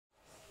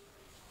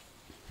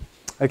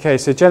Okay,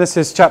 so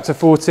Genesis chapter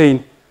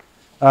 14.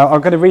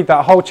 I'm going to read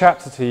that whole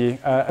chapter to you,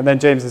 and then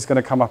James is going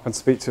to come up and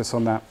speak to us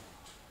on that.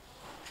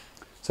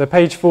 So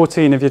page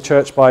 14 of your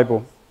church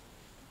Bible.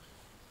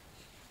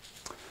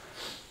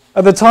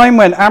 At the time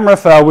when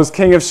Amraphel was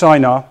king of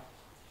Shinar,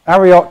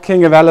 Arioch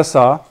king of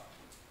Elasar,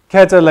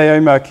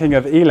 Kedorlaomer king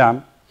of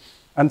Elam,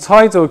 and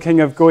Tidal king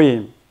of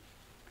Goyim,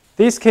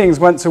 these kings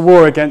went to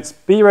war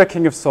against Bera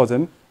king of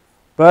Sodom,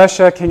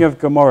 Bersha king of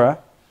Gomorrah,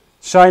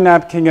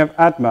 Shinab king of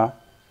Admah,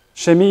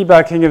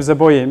 Shemeba king of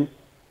Zeboim,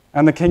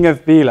 and the king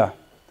of Bela,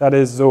 that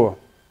is Zor.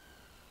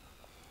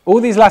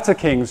 All these latter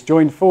kings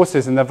joined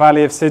forces in the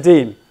valley of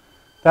Siddim,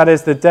 that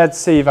is the Dead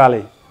Sea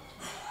Valley.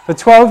 For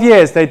 12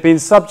 years they'd been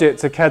subject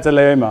to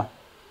Kedorlaomer,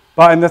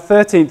 but in the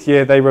 13th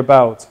year they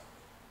rebelled.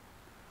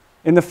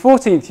 In the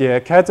 14th year,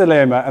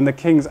 Kedorlaomer and the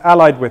kings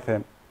allied with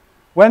him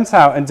went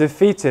out and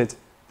defeated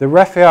the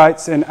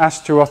Rephaites in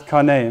Ashtaroth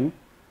Karnaim,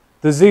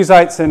 the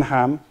Zuzites in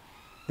Ham,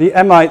 the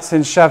Emites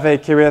in Shaveh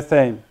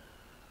Kiriathaim,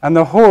 and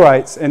the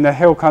Horites in the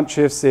hill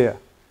country of Seir,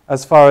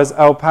 as far as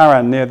El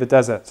Paran near the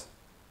desert.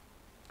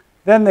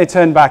 Then they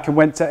turned back and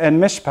went to En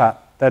Mishpat,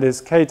 that is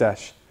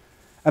Kadesh,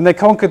 and they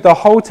conquered the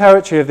whole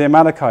territory of the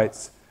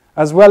Amalekites,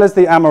 as well as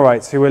the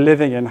Amorites who were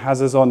living in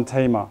Hazazon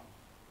Tamar.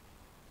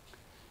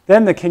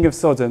 Then the king of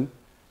Sodom,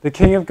 the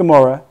king of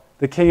Gomorrah,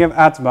 the king of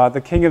Admah, the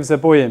king of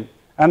Zeboim,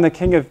 and the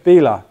king of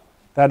Bela,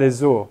 that is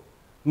Zor,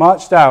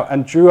 marched out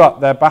and drew up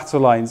their battle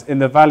lines in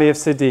the valley of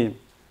Siddim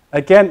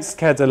against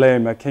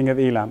Kedorlaomer, king of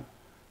Elam,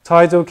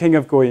 Tidal, king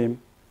of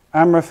Goyim,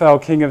 Amraphel,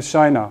 king of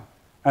Shinar,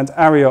 and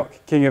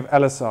Arioch, king of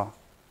Elasar.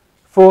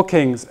 4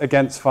 kings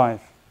against 5.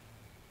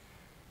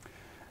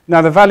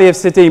 Now the valley of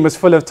Siddim was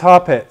full of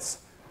tar pits,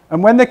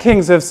 and when the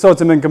kings of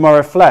Sodom and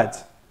Gomorrah fled,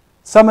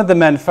 some of the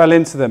men fell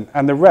into them,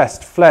 and the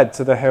rest fled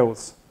to the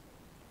hills.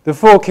 The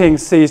 4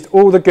 kings seized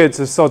all the goods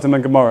of Sodom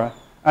and Gomorrah,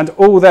 and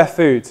all their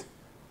food.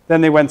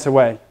 Then they went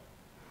away.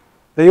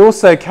 They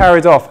also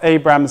carried off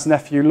Abram's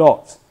nephew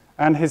Lot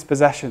and his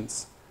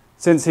possessions,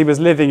 since he was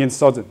living in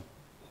Sodom.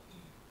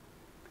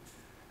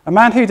 A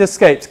man who'd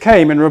escaped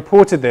came and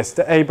reported this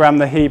to Abram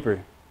the Hebrew.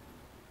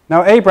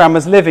 Now Abram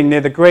was living near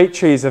the great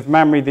trees of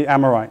Mamre the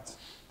Amorite,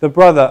 the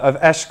brother of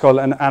Eshcol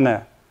and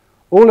Aner,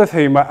 all of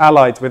whom were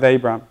allied with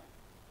Abram.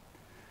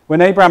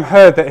 When Abram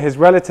heard that his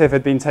relative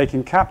had been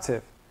taken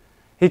captive,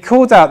 he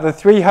called out the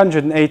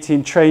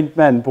 318 trained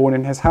men born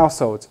in his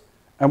household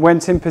and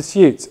went in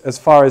pursuit as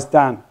far as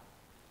Dan.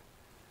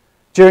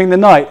 During the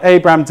night,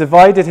 Abram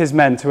divided his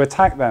men to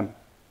attack them,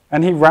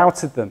 and he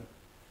routed them,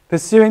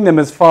 pursuing them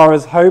as far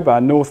as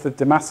Hobah, north of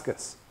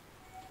Damascus.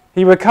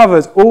 He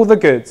recovered all the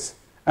goods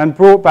and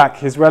brought back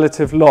his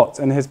relative Lot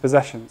and his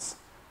possessions,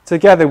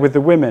 together with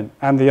the women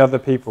and the other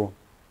people.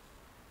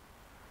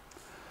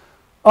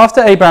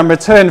 After Abram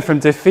returned from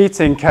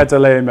defeating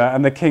Kedorlaomer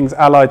and the kings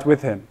allied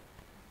with him,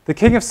 the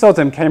king of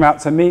Sodom came out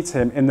to meet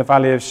him in the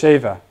valley of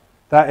Shaveh,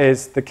 that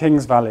is, the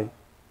king's valley.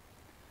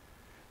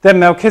 Then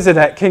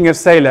Melchizedek, king of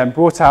Salem,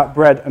 brought out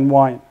bread and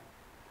wine.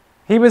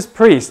 He was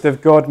priest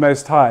of God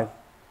Most High,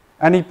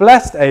 and he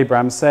blessed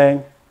Abram,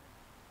 saying,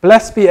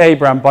 "Blessed be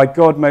Abram by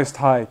God Most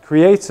High,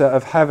 creator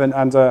of heaven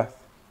and earth.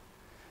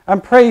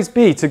 And praise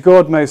be to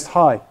God Most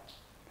High,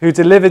 who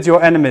delivered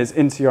your enemies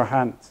into your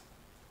hand."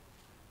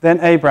 Then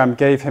Abram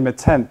gave him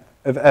 1/10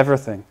 of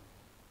everything.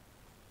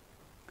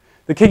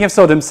 The king of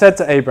Sodom said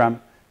to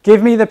Abram,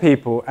 "Give me the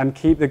people and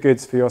keep the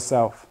goods for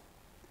yourself."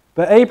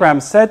 But Abram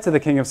said to the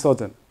king of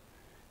Sodom,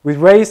 "With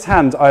raised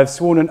hand I have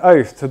sworn an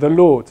oath to the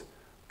Lord,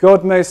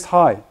 God Most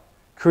High,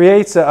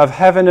 creator of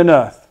heaven and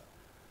earth,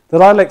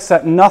 that I'll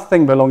accept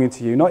nothing belonging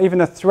to you, not even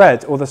a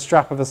thread or the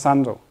strap of a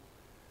sandal,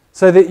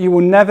 so that you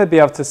will never be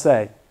able to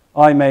say,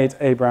 'I made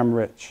Abram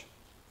rich.'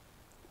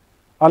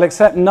 I'll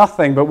accept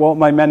nothing but what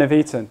my men have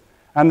eaten,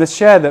 and the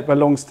share that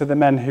belongs to the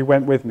men who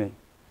went with me,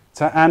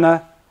 to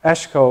Aner,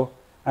 Eshcol,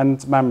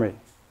 and Mamre.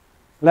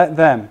 Let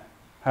them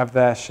have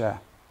their share."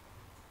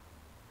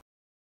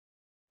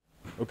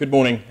 Well, good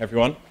morning,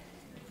 everyone.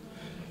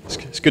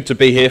 It's good to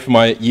be here for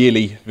my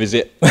yearly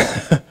visit,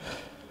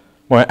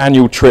 my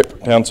annual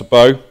trip down to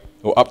Bow,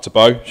 or up to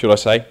Bow, should I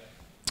say.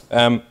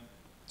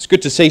 It's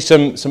good to see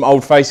some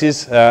old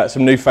faces,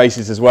 some new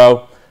faces as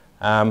well.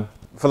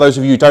 For those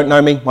of you who don't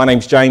know me, my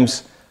name's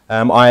James.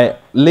 I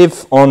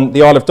live on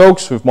the Isle of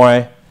Dogs with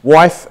my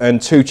wife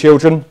and 2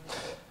 children.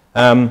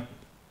 And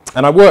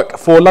I work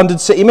for London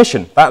City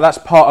Mission. That's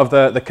part of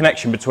the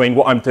connection between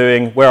what I'm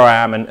doing, where I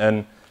am,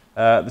 and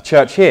the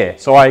church here.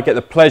 So I get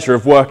the pleasure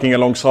of working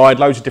alongside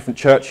loads of different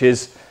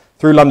churches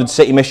through London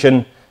City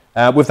Mission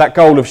with that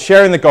goal of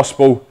sharing the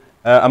gospel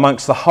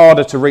amongst the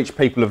harder to reach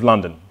people of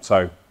London.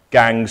 So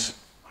gangs,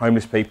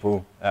 homeless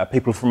people,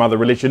 people from other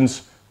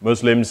religions,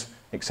 Muslims,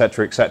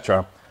 etc.,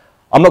 etc.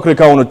 I'm not going to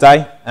go on a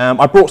day.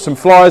 I brought some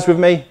flyers with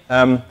me.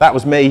 That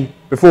was me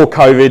before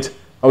COVID.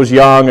 I was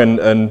young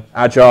and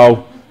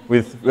agile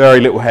with very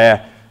little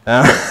hair.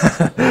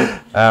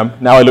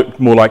 Now I look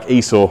more like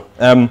Esau.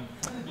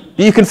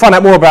 You can find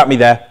out more about me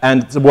there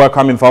and the work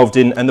I'm involved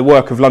in and the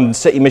work of London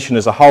City Mission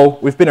as a whole.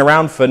 We've been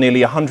around for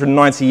nearly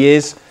 190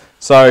 years,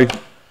 so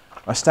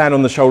I stand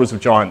on the shoulders of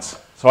giants.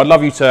 So I'd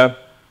love you to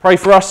pray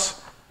for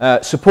us,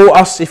 support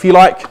us if you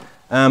like.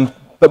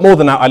 But more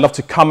than that, I'd love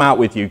to come out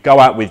with you, go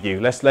out with you.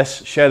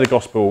 Let's share the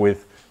gospel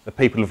with the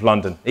people of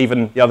London.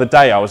 Even the other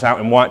day, I was out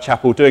in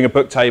Whitechapel doing a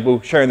book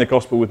table, sharing the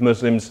gospel with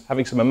Muslims,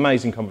 having some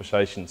amazing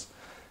conversations.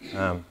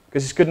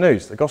 Because it's good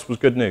news. The gospel's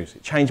good news.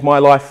 It changed my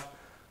life.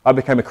 I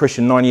became a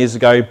Christian 9 years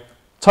ago,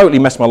 totally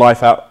messed my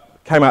life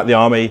out, came out of the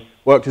army,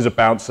 worked as a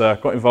bouncer,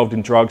 got involved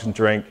in drugs and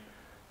drink,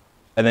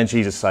 and then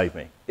Jesus saved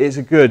me. It's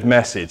a good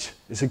message.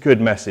 It's a good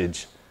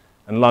message.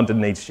 And London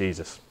needs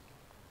Jesus.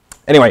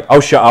 Anyway, I'll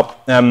shut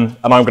up, and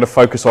I'm going to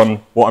focus on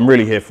what I'm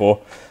really here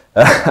for,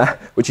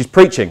 which is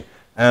preaching.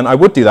 And I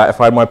would do that if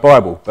I had my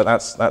Bible, but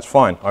that's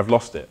fine. I've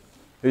lost it.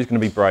 Who's going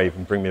to be brave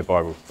and bring me a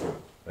Bible?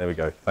 There we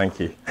go. Thank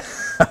you.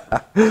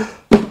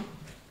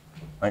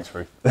 Thanks,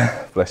 Ruth.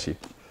 Bless you.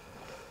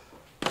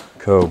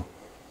 Cool.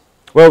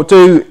 Well,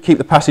 do keep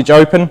the passage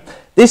open.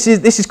 This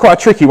is quite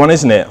a tricky one,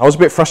 isn't it? I was a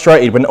bit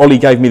frustrated when Ollie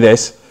gave me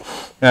this,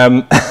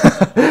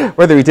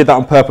 whether he did that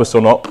on purpose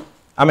or not.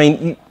 I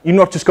mean, you've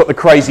not just got the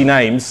crazy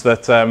names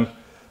that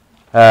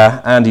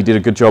Andy did a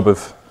good job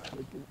of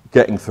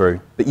getting through,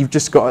 but you've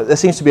just got, there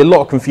seems to be a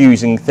lot of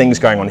confusing things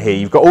going on here.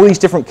 You've got all these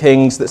different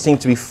kings that seem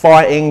to be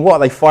fighting. What are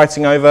they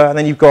fighting over? And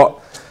then you've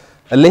got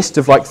a list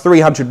of like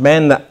 300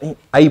 men that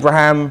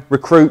Abraham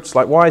recruits.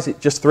 Like, why is it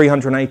just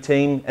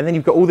 318? And then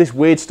you've got all this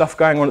weird stuff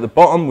going on at the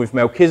bottom with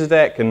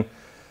Melchizedek, and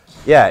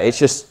yeah, it's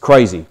just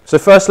crazy. So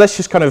first, let's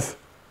just kind of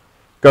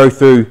go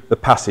through the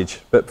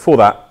passage. But before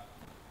that,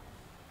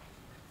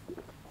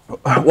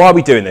 why are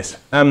we doing this?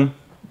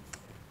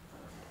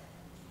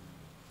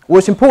 Well,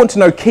 it's important to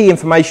know key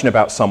information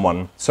about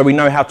someone so we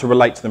know how to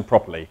relate to them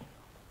properly.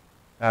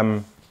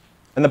 And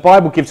the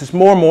Bible gives us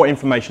more and more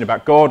information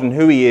about God and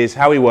who he is,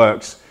 how he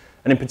works,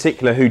 and in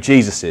particular who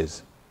Jesus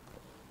is.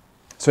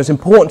 So it's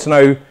important to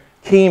know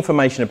key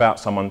information about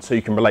someone so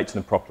you can relate to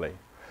them properly.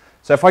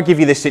 So if I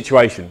give you this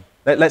situation,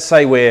 let's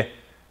say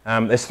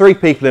there's 3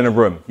 people in a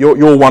room.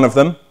 You're one of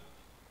them.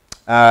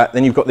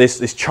 Then you've got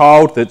this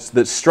child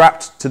that's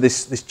strapped to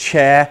this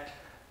chair,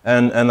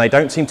 and they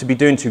don't seem to be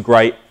doing too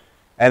great.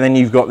 And then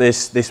you've got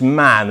this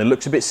man that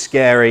looks a bit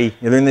scary.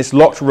 You're in this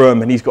locked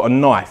room, and he's got a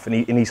knife,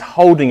 and he's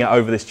holding it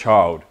over this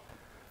child.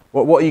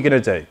 What are you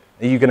going to do?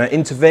 Are you going to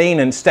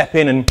intervene and step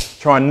in and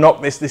try and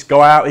knock this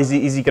guy out? Is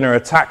he going to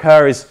attack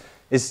her? Are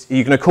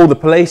you going to call the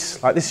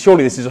police? Like,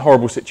 surely this is a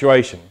horrible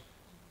situation.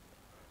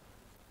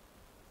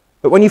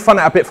 But when you find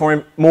out a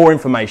bit more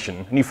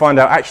information, and you find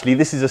out actually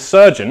this is a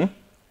surgeon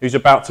who's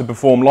about to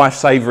perform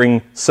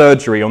life-saving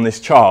surgery on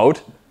this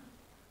child,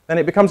 then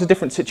it becomes a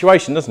different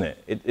situation, doesn't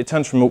it? It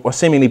turns from a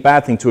seemingly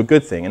bad thing to a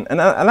good thing. And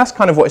that's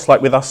kind of what it's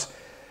like with us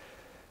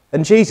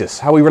and Jesus,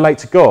 how we relate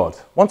to God.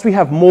 Once we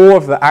have more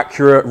of the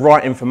accurate,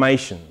 right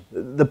information,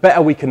 the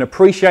better we can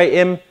appreciate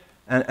him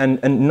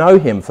and know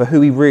him for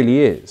who he really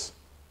is.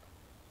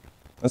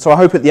 And so I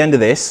hope at the end of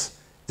this,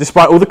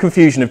 despite all the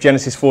confusion of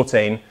Genesis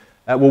 14,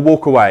 we'll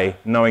walk away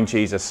knowing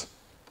Jesus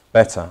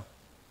better.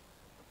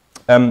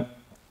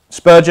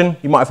 Spurgeon,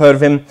 you might have heard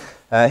of him,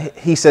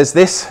 he says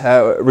this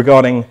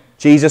regarding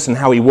Jesus and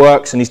how he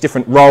works and his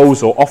different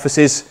roles or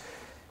offices.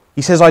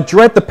 He says, "I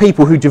dread the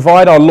people who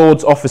divide our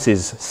Lord's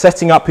offices,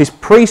 setting up his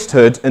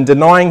priesthood and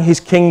denying his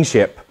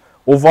kingship,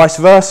 or vice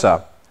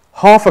versa.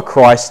 Half a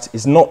Christ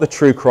is not the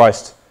true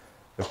Christ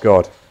of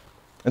God."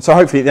 And so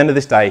hopefully at the end of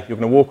this day, you're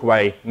going to walk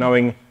away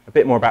knowing a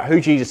bit more about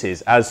who Jesus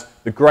is as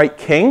the great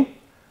king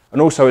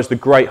and also as the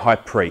great high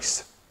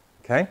priest.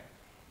 Okay?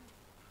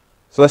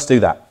 So let's do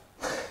that.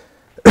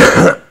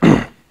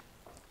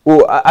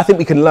 Well, I think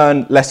we can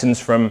learn lessons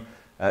from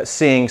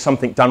seeing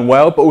something done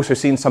well, but also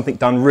seeing something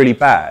done really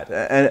bad.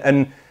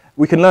 And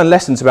we can learn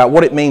lessons about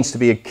what it means to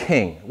be a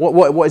king.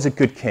 What is a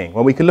good king?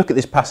 Well, we can look at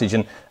this passage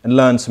and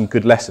learn some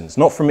good lessons.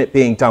 Not from it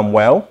being done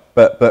well,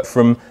 but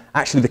from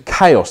actually the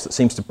chaos that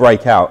seems to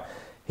break out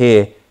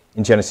here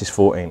in Genesis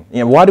 14. You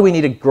know, why do we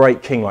need a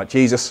great king like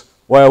Jesus?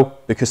 Well,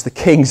 because the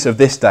kings of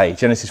this day,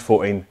 Genesis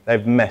 14,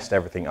 they've messed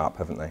everything up,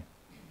 haven't they?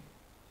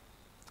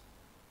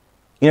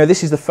 You know,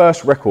 this is the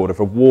first record of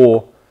a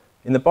war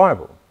in the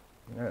Bible.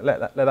 You know,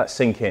 let that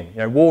sink in. You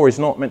know, war is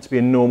not meant to be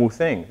a normal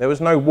thing. There was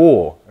no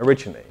war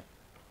originally.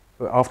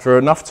 But after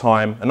enough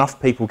time,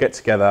 enough people get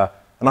together,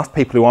 enough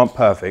people who aren't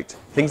perfect,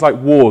 things like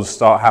wars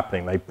start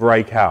happening. They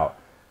break out.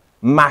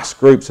 Mass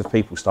groups of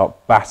people start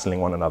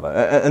battling one another.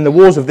 And the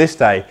wars of this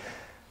day,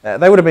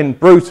 they would have been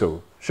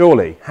brutal,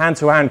 surely.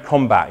 Hand-to-hand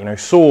combat, you know,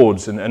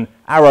 swords and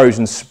arrows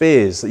and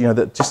spears, you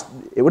know,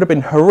 it would have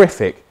been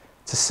horrific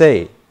to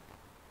see.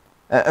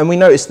 And we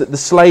notice that the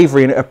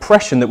slavery and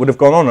oppression that would have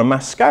gone on a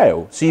mass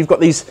scale. So you've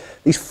got these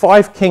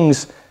 5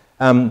 kings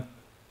in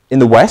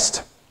the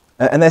west,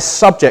 and they're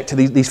subject to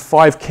these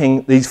 4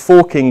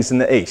 kings in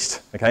the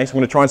east. Okay, so I'm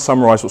going to try and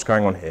summarize what's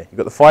going on here. You've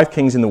got the 5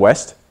 kings in the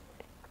west,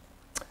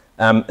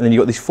 and then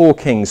you've got these 4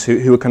 kings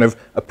who are kind of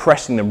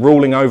oppressing them,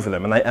 ruling over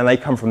them, and they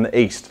come from the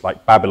east,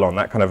 like Babylon,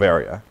 that kind of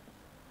area.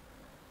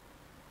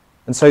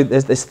 And so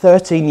there's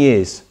 13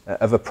 years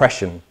of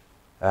oppression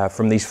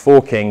from these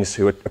 4 kings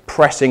who are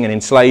oppressing and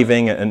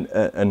enslaving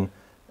and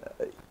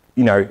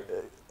you know,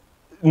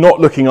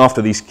 not looking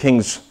after these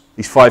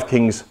 5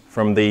 kings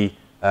from the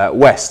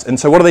west. And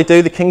so what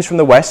do? The kings from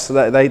the west,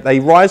 they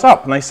rise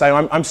up and they say,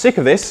 I'm sick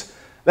of this.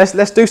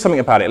 Let's do something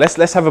about it.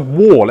 Let's have a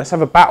war. Let's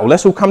have a battle.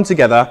 Let's all come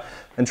together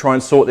and try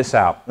and sort this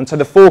out. And so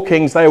the 4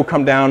 kings, they all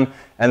come down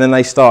and then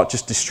they start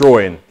just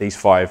destroying these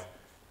 5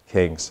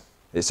 kings.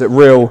 It's a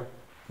real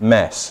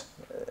mess.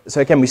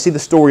 So again, we see the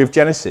story of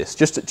Genesis.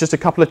 Just a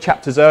couple of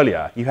chapters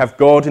earlier, you have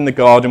God in the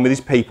garden with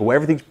his people.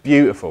 Everything's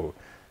beautiful.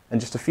 And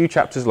just a few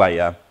chapters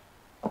later,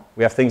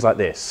 we have things like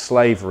this: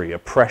 slavery,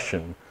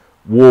 oppression,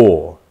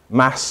 war,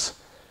 mass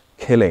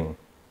killing.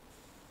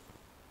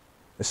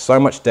 There's so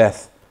much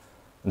death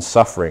and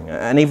suffering.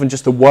 And even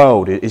just the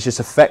world is just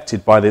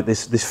affected by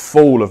this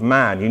fall of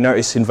man. You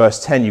notice in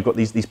verse 10, you've got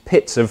these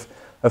pits of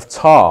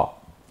tar.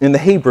 In the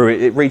Hebrew,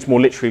 it reads more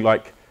literally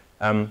like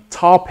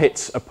tar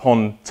pits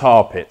upon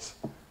tar pits.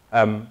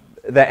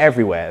 They're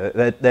everywhere.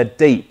 They're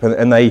deep,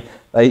 and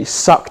they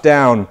suck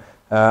down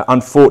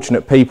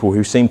unfortunate people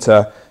who seem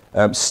to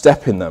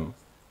step in them.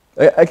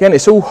 Again,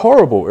 it's all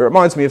horrible. It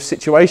reminds me of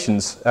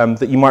situations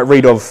that you might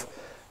read of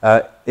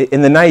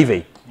in the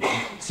Navy.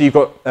 So you've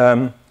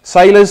got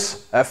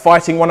sailors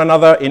fighting one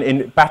another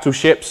in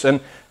battleships,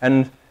 and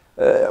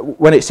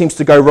when it seems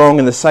to go wrong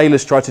and the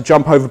sailors try to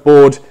jump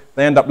overboard,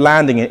 they end up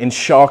landing in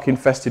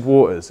shark-infested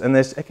waters. And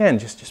there's, again,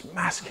 just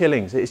mass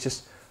killings. It's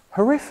just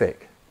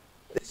horrific.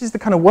 This is the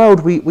kind of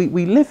world we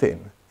live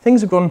in.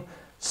 Things have gone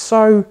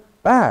so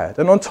bad.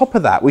 And on top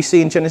of that, we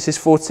see in Genesis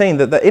 14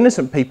 that the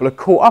innocent people are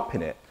caught up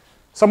in it.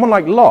 Someone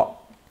like Lot,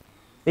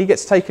 he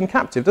gets taken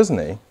captive, doesn't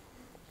he?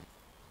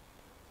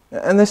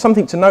 And there's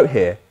something to note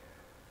here.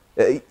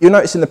 You'll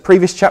notice in the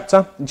previous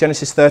chapter, in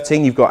Genesis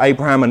 13, you've got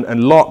Abraham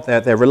and Lot.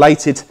 They're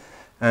related.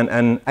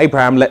 And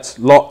Abraham lets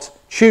Lot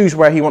choose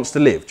where he wants to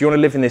live. Do you want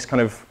to live in this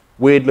kind of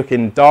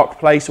weird-looking dark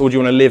place, or do you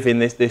want to live in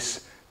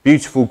this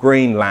beautiful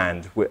green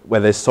land where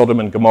there's Sodom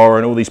and Gomorrah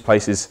and all these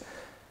places?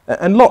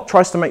 And Lot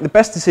tries to make the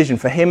best decision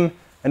for him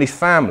and his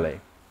family.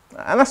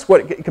 And that's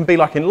what it can be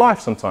like in life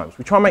sometimes.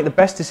 We try and make the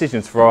best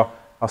decisions for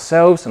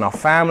ourselves and our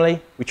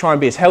family. We try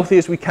and be as healthy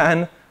as we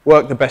can,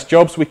 work the best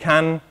jobs we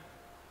can,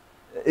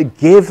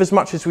 give as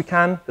much as we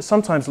can. But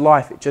sometimes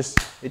life, it just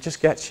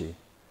gets you.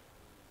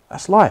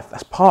 That's life.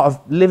 That's part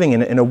of living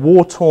in a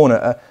war-torn,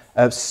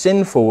 a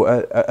sinful,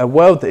 a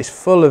world that is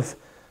full of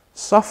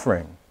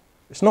suffering.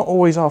 It's not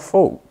always our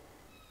fault.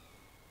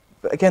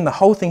 But again, the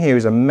whole thing here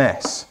is a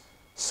mess.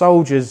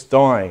 Soldiers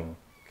dying,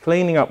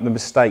 cleaning up the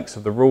mistakes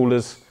of the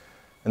rulers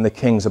and the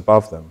kings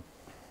above them.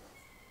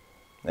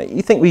 Now,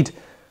 you think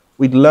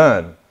we'd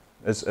learn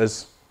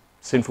as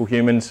sinful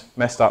humans,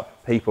 messed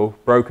up people,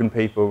 broken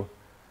people,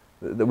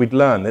 that we'd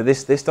learn that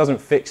this doesn't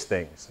fix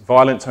things.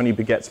 Violence only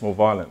begets more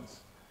violence.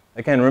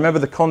 Again, remember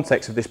the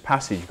context of this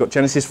passage. You've got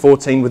Genesis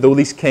 14 with all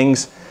these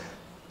kings,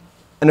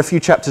 and a few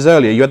chapters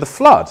earlier you had the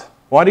flood.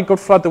 Why did God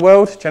flood the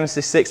world?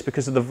 Genesis 6,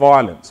 because of the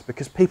violence.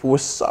 Because people were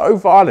so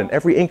violent,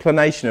 every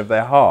inclination of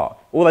their heart.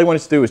 All they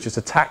wanted to do was just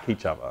attack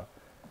each other.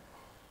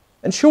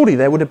 And surely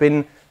there would have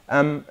been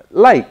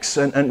lakes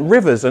and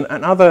rivers and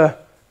other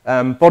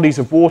bodies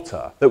of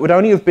water that would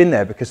only have been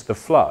there because of the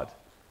flood.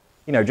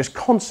 You know, just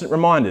constant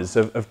reminders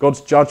of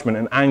God's judgment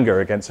and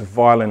anger against a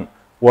violent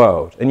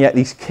world. And yet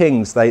these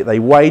kings, they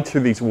wade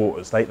through these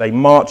waters. They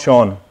march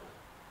on,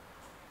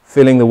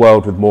 filling the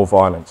world with more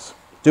violence.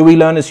 Do we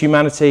learn as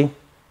humanity?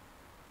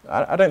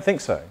 I don't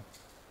think so.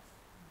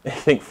 I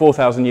think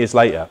 4,000 years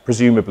later,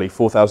 presumably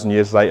 4,000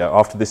 years later,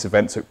 after this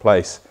event took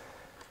place,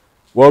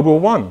 World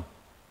War I,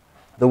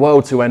 the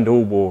world to end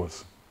all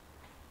wars.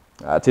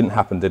 That didn't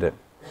happen, did it?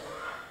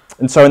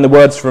 And so in the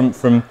words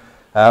from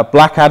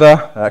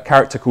Blackadder, a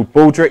character called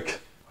Baldric,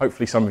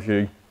 hopefully some of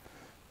you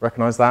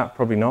recognise that,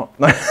 probably not.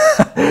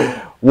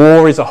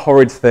 War is a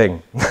horrid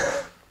thing.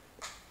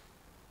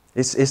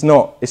 It's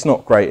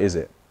not great, is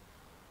it?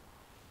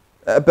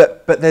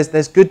 But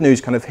there's good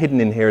news kind of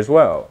hidden in here as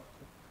well.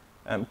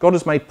 God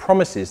has made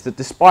promises that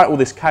despite all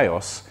this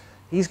chaos,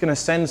 he's going to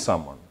send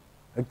someone,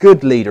 a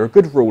good leader, a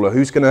good ruler,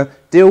 who's going to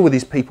deal with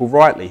his people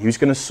rightly, who's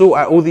going to sort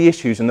out all the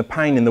issues and the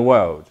pain in the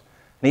world.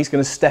 And he's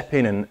going to step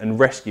in and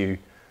rescue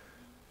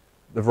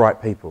the right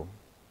people.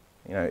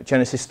 You know,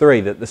 Genesis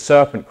 3, that the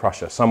serpent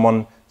crusher,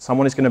 someone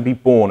is going to be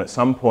born at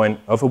some point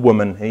of a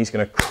woman, and he's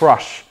going to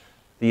crush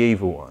the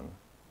evil one.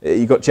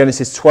 You've got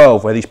Genesis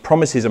 12, where these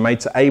promises are made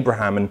to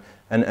Abraham,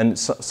 and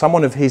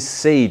someone of his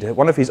seed,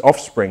 one of his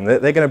offspring, they're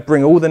going to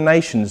bring all the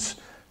nations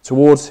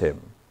towards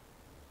him.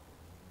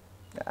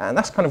 And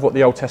that's kind of what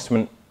the Old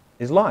Testament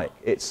is like.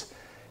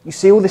 You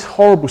see all this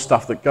horrible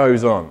stuff that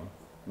goes on,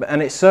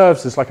 and it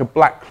serves as like a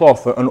black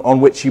cloth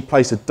on which you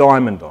place a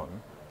diamond on.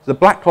 The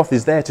black cloth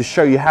is there to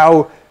show you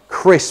how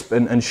crisp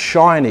and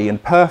shiny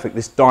and perfect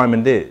this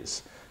diamond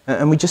is.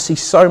 And we just see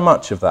so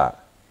much of that.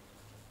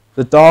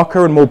 The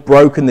darker and more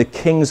broken the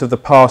kings of the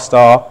past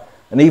are,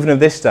 and even of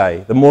this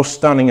day, the more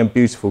stunning and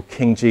beautiful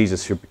King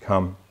Jesus should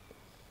become.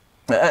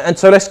 And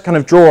so let's kind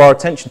of draw our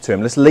attention to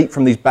him. Let's leap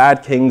from these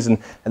bad kings and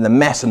the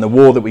mess and the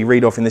war that we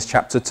read of in this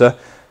chapter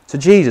to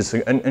Jesus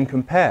and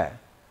compare.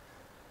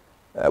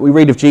 We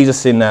read of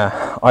Jesus in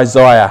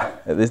Isaiah,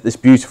 this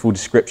beautiful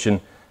description,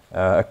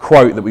 a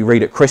quote that we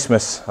read at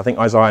Christmas, I think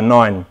Isaiah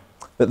 9,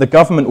 that the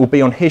government will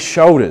be on his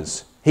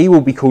shoulders. He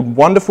will be called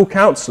Wonderful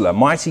Counselor,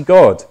 Mighty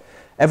God,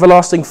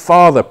 Everlasting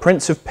Father,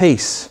 Prince of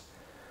Peace.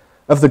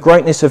 Of the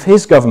greatness of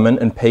his government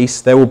and peace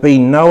there will be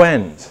no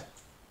end.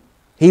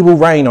 He will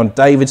reign on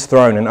David's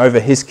throne and over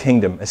his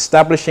kingdom,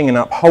 establishing and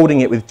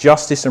upholding it with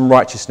justice and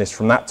righteousness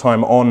from that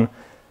time on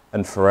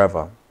and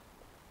forever.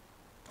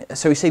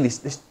 So we see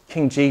this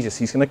King Jesus,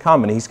 he's going to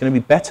come and he's going to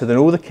be better than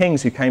all the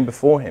kings who came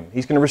before him.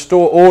 He's going to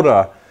restore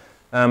order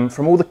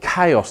from all the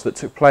chaos that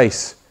took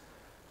place,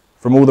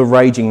 from all the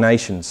raging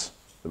nations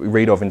that we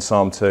read of in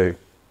Psalm 2.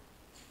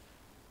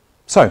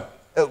 So,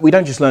 we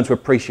don't just learn to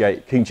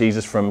appreciate King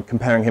Jesus from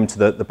comparing him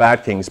to the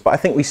bad kings, but I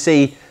think we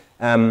see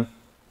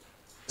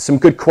some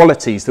good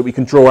qualities that we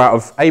can draw out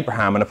of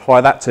Abraham and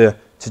apply that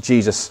to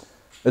Jesus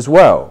as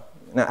well.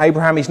 Now,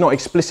 Abraham, he's not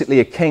explicitly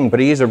a king, but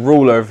he is a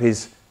ruler of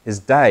his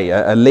day,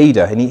 a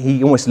leader, and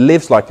he almost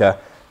lives like a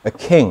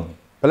king.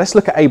 But let's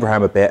look at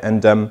Abraham a bit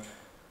and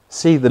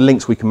see the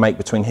links we can make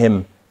between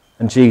him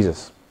and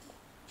Jesus.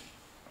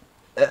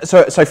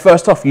 So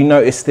first off, you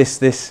notice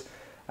this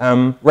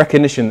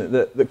recognition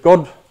that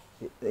God,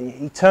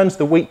 he turns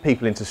the weak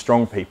people into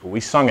strong people. We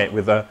sung it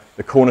with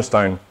the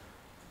Cornerstone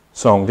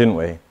song, didn't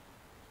we?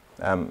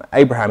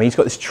 Abraham, he's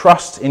got this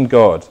trust in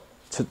God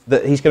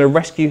that he's going to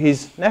rescue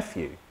his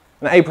nephew.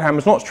 And Abraham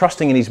is not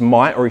trusting in his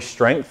might or his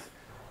strength.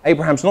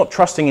 Abraham's not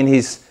trusting in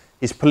his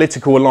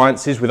political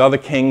alliances with other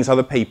kings,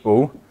 other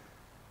people.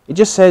 It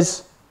just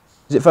says,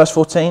 is it verse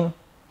 14?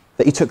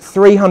 That he took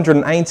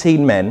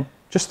 318 men,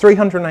 just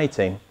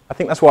 318. I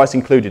think that's why it's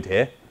included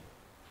here.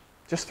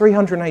 Just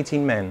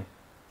 318 men.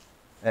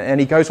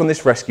 And he goes on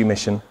this rescue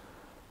mission.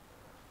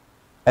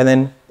 And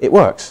then it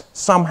works.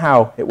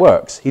 Somehow it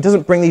works. He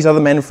doesn't bring these other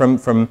men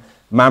from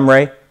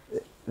Mamre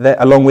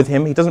along with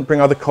him. He doesn't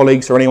bring other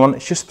colleagues or anyone.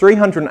 It's just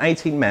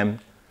 318 men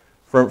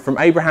from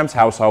Abraham's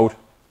household,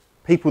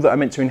 people that are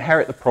meant to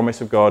inherit the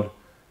promise of God.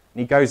 And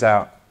he goes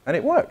out and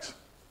it works.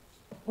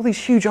 All these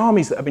huge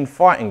armies that have been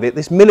fighting,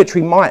 this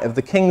military might of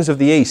the kings of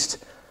the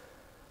East.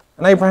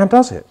 And Abraham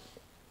does it.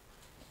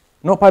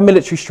 Not by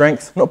military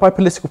strength, not by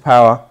political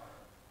power,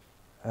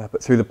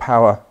 but through the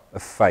power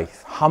of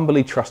faith,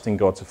 humbly trusting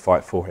God to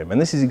fight for him. And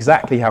this is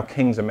exactly how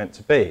kings are meant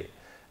to be.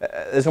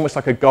 There's almost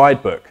like a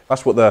guidebook.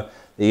 That's what the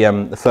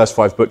first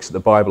 5 books of the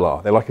Bible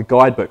are. They're like a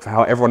guidebook for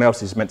how everyone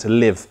else is meant to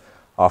live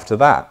after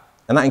that.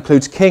 And that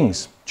includes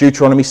kings.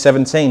 Deuteronomy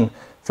 17,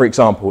 for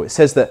example, it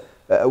says that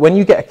when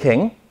you get a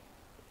king,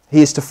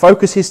 he is to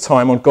focus his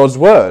time on God's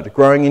word,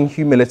 growing in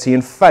humility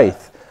and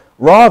faith,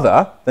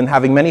 rather than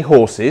having many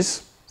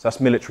horses, so that's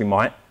military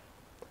might.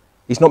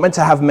 He's not meant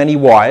to have many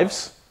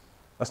wives.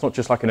 That's not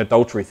just like an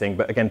adultery thing,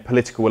 but again,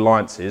 political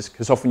alliances,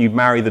 because often you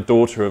marry the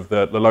daughter of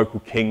the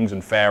local kings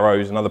and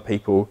pharaohs and other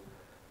people.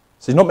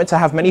 So he's not meant to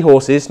have many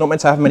horses, not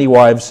meant to have many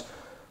wives,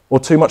 or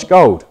too much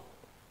gold.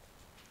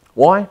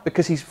 Why?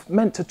 Because he's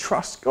meant to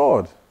trust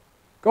God.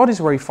 God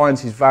is where he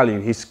finds his value,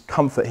 his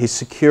comfort, his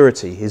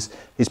security, his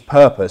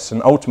purpose,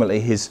 and ultimately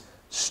his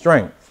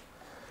strength.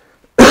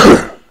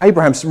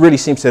 Abraham really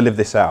seems to live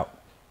this out.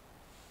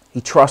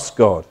 He trusts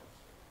God.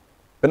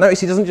 But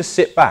notice he doesn't just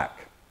sit back.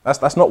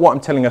 That's not what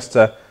I'm telling us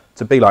to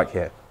be like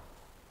here.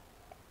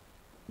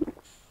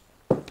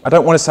 I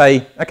don't want to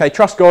say, okay,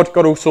 trust God,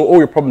 God will sort all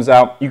your problems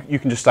out, you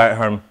can just stay at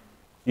home,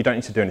 you don't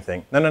need to do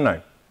anything.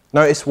 No.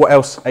 Notice what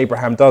else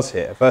Abraham does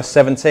here. Verse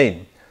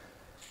 17.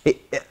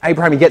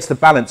 Abraham, he gets the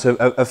balance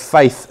of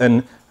faith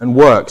and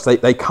works.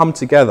 They come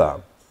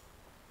together.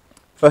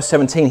 Verse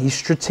 17, he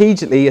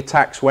strategically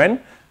attacks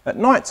when? At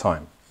night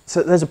time.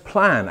 So there's a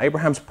plan.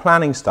 Abraham's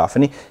planning stuff.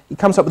 And he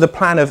comes up with a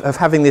plan of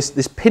having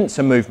this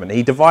pincer movement.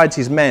 He divides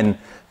his men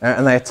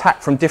and they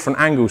attack from different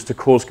angles to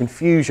cause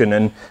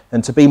confusion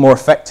and to be more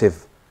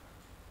effective.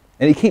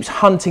 And he keeps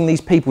hunting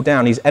these people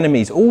down, his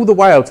enemies, all the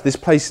way to this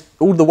place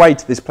called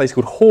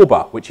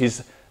Horba, which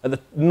is at the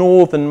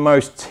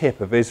northernmost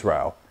tip of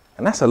Israel.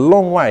 And that's a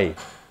long way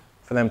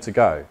for them to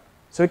go.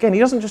 So again, he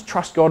doesn't just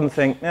trust God and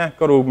think,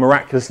 God will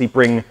miraculously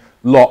bring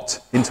Lot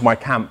into my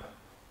camp.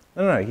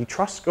 No, he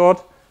trusts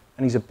God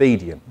and he's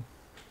obedient.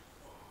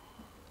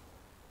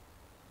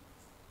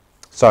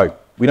 So,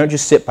 we don't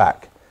just sit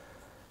back,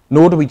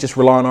 nor do we just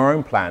rely on our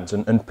own plans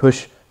and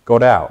push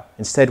God out.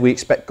 Instead, we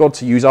expect God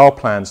to use our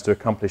plans to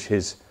accomplish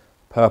his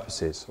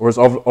purposes. Or as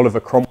Oliver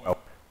Cromwell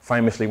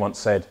famously once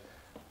said,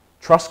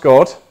 trust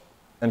God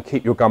and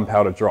keep your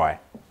gunpowder dry.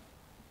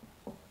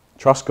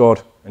 Trust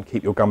God and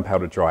keep your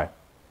gunpowder dry.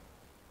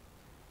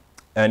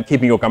 And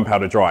keeping your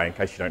gunpowder dry, in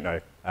case you don't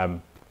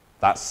know,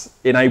 that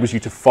enables you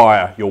to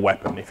fire your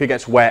weapon. If it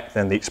gets wet,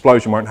 then the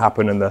explosion won't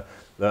happen and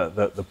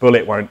the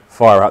bullet won't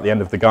fire out the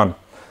end of the gun.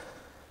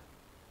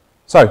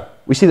 So,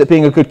 we see that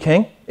being a good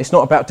king, it's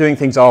not about doing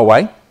things our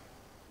way,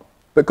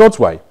 but God's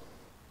way.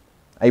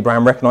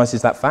 Abraham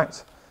recognizes that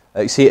fact.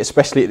 You see it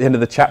especially at the end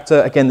of the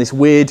chapter. Again, this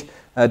weird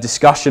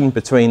discussion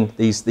between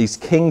these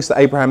kings that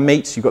Abraham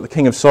meets. You've got the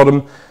king of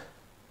Sodom,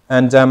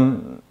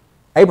 and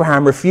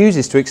Abraham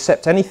refuses to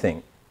accept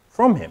anything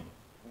from him.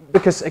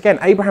 Because, again,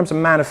 Abraham's a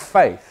man of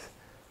faith.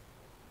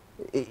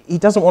 He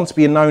doesn't want to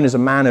be known as a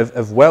man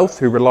of wealth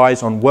who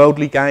relies on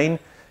worldly gain.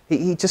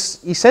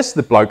 he says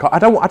to the bloke, I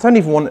don't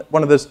even want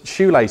one of the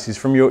shoelaces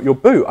from your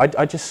boot.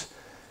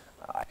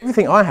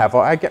 Everything I have,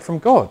 I get from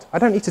God. I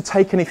don't need to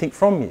take anything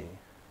from you.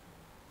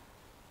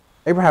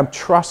 Abraham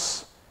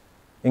trusts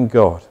in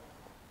God.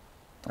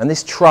 And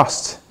this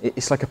trust,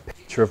 it's like a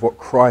picture of what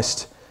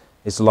Christ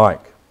is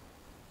like.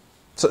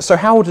 So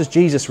how does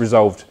Jesus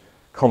resolve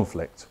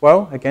conflict?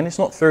 Well, again, it's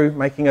not through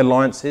making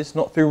alliances,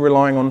 not through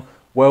relying on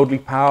worldly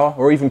power,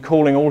 or even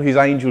calling all his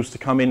angels to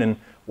come in and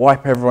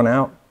wipe everyone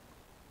out.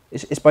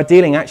 It's by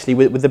dealing actually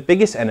with the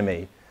biggest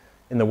enemy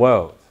in the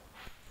world.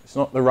 It's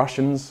not the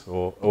Russians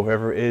or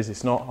whoever it is.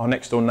 It's not our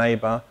next door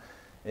neighbour.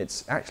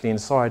 It's actually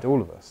inside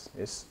all of us.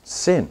 It's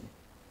sin.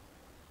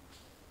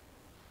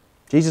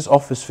 Jesus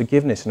offers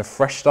forgiveness and a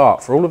fresh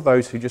start for all of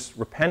those who just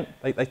repent.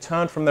 They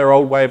turn from their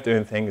old way of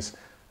doing things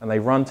and they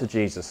run to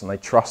Jesus and they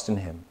trust in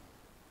him.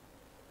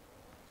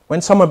 When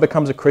someone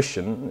becomes a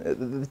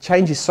Christian, the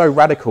change is so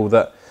radical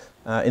that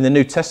in the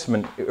New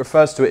Testament it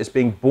refers to it as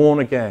being born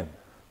again.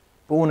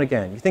 Born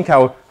again. You think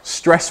how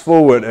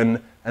stressful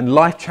and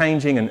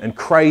life-changing and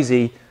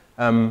crazy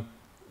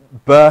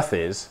birth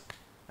is,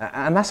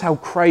 and that's how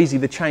crazy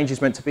the change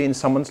is meant to be in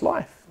someone's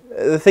life.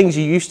 The things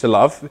you used to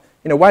love,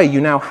 in a way,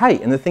 you now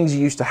hate, and the things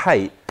you used to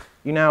hate,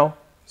 you now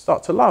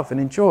start to love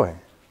and enjoy.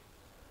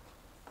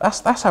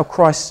 That's how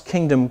Christ's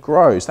kingdom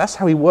grows. That's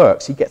how he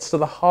works. He gets to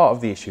the heart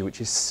of the issue,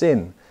 which is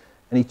sin,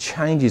 and he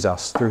changes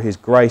us through his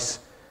grace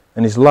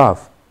and his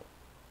love.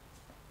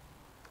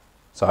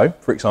 So,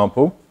 for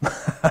example,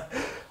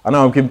 I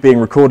know I'm being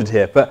recorded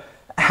here, but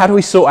how do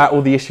we sort out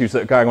all the issues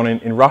that are going on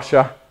in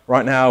Russia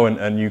right now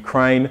and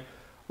Ukraine?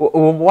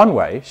 Well, one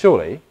way,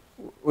 surely,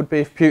 would be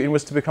if Putin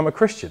was to become a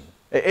Christian.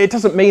 It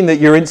doesn't mean that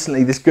you're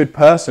instantly this good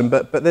person,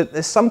 but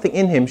there's something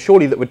in him,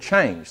 surely, that would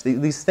change.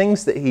 These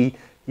things that he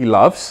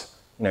loves,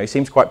 he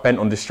seems quite bent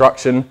on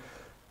destruction,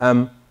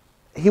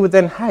 he would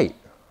then hate.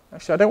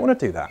 Actually, I don't want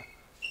to do that.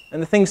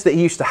 And the things that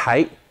he used to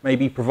hate,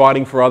 maybe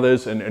providing for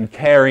others and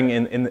caring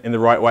in the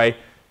right way,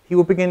 he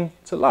will begin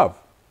to love.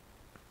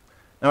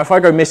 Now, if I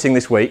go missing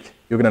this week,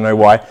 you're going to know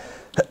why.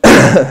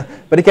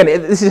 But again,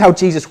 this is how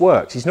Jesus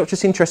works. He's not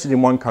just interested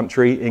in one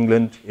country,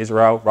 England,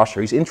 Israel,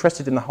 Russia. He's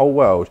interested in the whole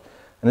world.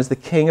 And as the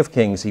King of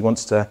Kings, he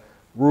wants to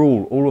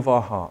rule all of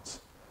our hearts.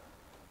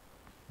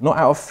 Not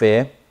out of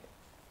fear,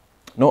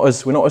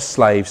 we're not as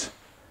slaves,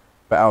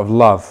 but out of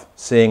love,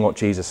 seeing what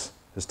Jesus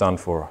has done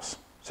for us.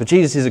 So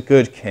Jesus is a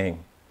good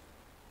king.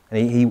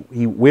 And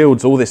he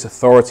wields all this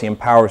authority and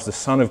power as the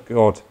Son of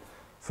God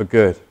for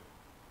good.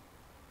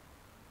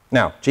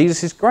 Now,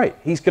 Jesus is great.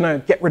 He's going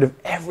to get rid of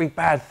every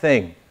bad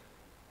thing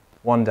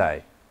one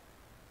day.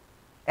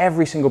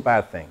 Every single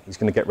bad thing he's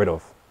going to get rid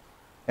of.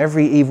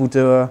 Every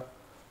evildoer,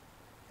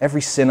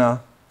 every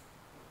sinner,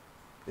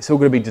 it's all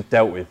going to be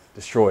dealt with,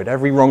 destroyed.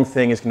 Every wrong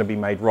thing is going to be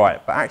made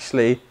right. But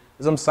actually,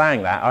 as I'm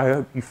saying that, I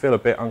hope you feel a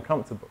bit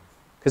uncomfortable.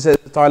 Because there's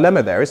a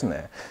dilemma there, isn't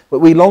there? But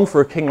we long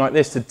for a king like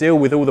this to deal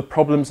with all the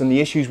problems and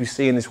the issues we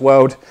see in this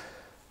world.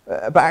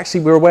 But actually,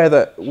 we're aware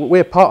that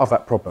we're part of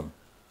that problem.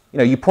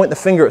 You point the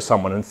finger at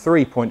someone and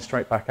 3 point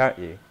straight back at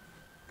you.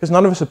 Because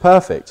none of us are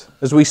perfect.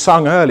 As we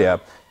sung earlier,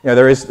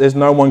 there's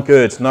no one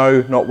good,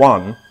 no, not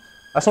one.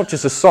 That's not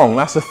just a song,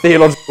 that's a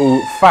theological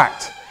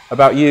fact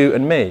about you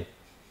and me.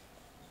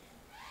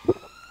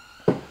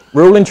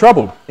 We're all in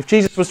trouble. If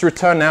Jesus was to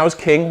return now as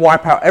king,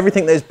 wipe out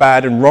everything that is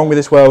bad and wrong with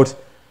this world,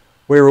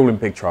 we're all in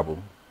big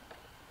trouble.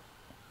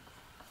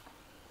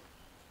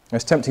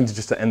 It's tempting to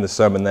just end the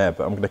sermon there,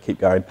 but I'm going to keep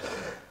going.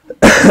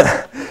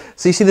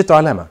 So you see the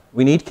dilemma.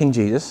 We need King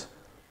Jesus.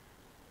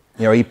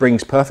 He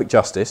brings perfect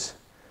justice.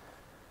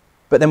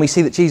 But then we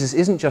see that Jesus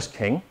isn't just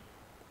king,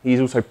 he's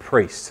also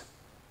priest.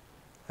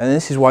 And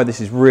this is why this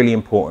is really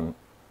important.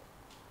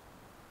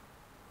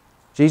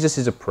 Jesus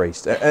is a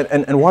priest.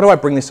 And why do I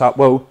bring this up?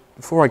 Well,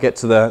 before I get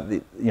to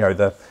the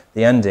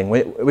ending,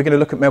 we're going to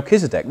look at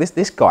Melchizedek,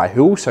 this guy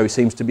who also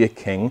seems to be a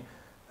king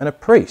and a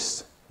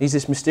priest. He's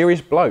this mysterious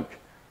bloke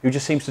who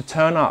just seems to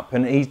turn up,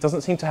 and he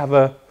doesn't seem to have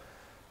a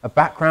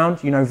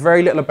background. You know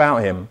very little about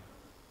him.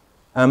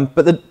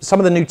 But some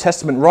of the New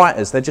Testament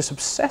writers, they're just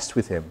obsessed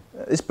with him.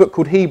 This book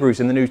called Hebrews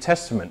in the New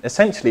Testament,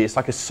 essentially it's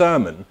like a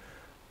sermon,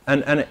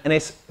 and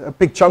it's a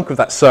big chunk of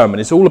that sermon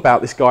is all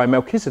about this guy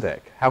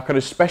Melchizedek, how kind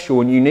of special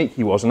and unique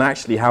he was, and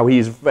actually how he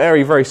is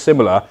very, very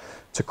similar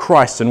to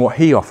Christ and what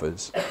he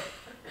offers.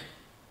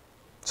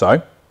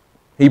 So,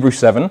 Hebrews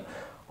 7,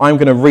 I'm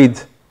going to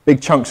read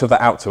big chunks of that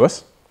out to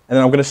us, and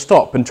then I'm going to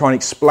stop and try and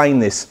explain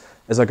this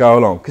as I go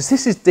along, because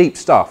this is deep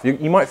stuff.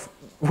 You might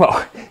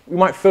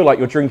feel like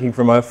you're drinking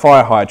from a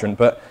fire hydrant,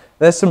 but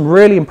there's some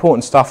really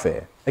important stuff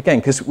here. Again,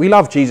 because we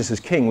love Jesus as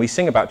king, we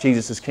sing about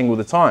Jesus as king all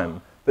the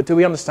time, but do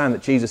we understand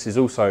that Jesus is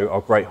also our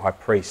great high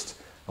priest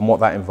and what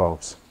that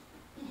involves?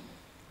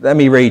 Let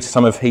me read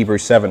some of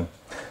Hebrews 7. It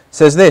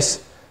says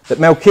this, that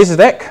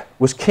Melchizedek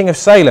was king of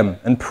Salem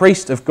and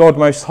priest of God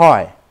Most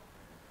High.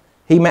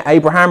 He met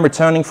Abraham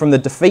returning from the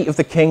defeat of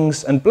the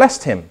kings and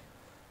blessed him,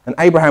 and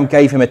Abraham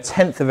gave him a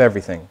tenth of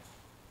everything.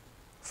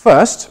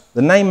 First,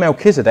 the name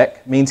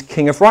Melchizedek means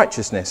king of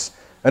righteousness,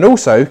 and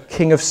also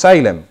king of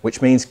Salem,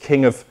 which means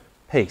king of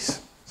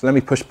peace. So let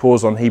me push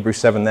pause on Hebrews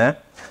 7 there.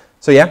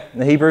 So yeah, in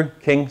the Hebrew,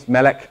 king is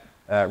Melech,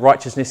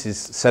 righteousness is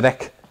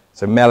Sedek,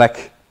 so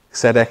Melech,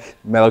 Sedek,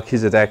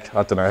 Melchizedek,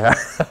 I don't know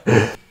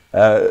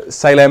how.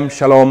 Salem,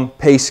 Shalom,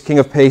 peace, king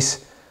of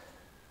peace.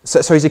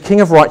 So he's a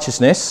king of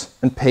righteousness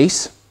and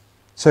peace.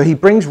 So he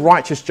brings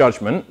righteous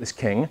judgment, this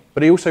king,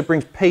 but he also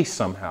brings peace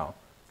somehow.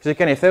 Because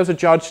again, if there was a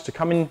judge to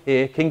come in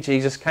here, King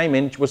Jesus came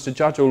in, was to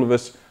judge all of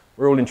us,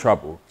 we're all in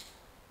trouble.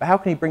 But how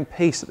can he bring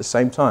peace at the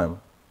same time?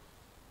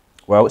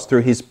 Well, it's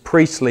through his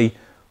priestly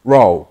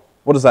role.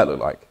 What does that look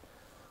like?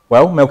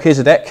 Well,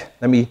 Melchizedek,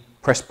 let me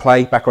press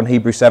play back on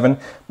Hebrews 7.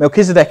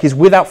 Melchizedek is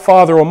without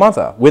father or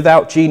mother,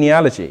 without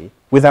genealogy,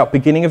 without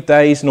beginning of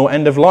days nor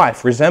end of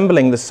life,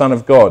 resembling the Son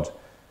of God.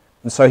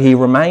 And so he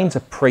remains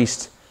a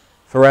priest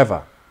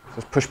forever.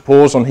 Let's push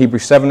pause on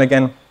Hebrews 7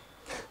 again.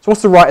 So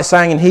what's the writer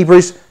saying in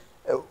Hebrews?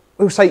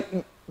 We'll say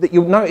that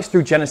you'll notice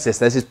through Genesis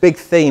there's this big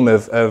theme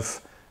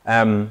of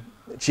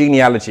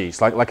genealogies,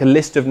 like a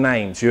list of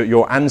names,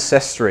 your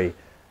ancestry,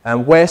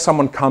 where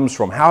someone comes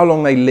from, how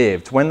long they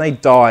lived, when they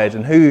died,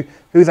 and who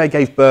they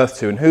gave birth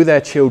to, and who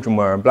their children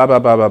were, and blah, blah,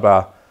 blah, blah,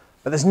 blah.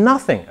 But there's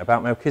nothing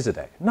about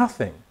Melchizedek,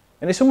 nothing.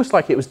 And it's almost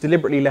like it was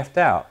deliberately left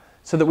out,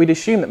 so that we'd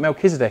assume that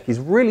Melchizedek is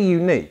really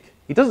unique.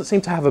 He doesn't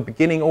seem to have a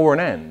beginning or an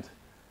end.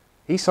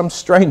 He's some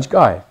strange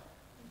guy.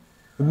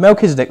 With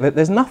Melchizedek,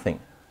 there's nothing.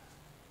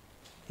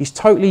 He's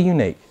totally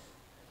unique.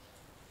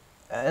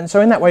 And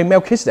so in that way,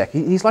 Melchizedek,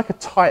 he's like a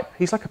type,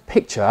 he's like a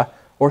picture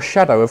or a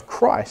shadow of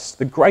Christ,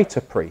 the greater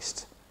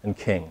priest and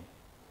king.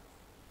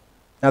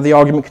 Now the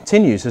argument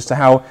continues as to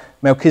how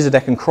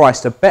Melchizedek and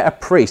Christ are better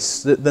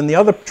priests than the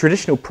other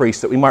traditional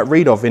priests that we might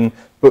read of in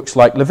books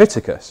like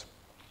Leviticus.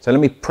 So let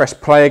me press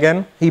play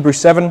again. Hebrews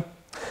 7.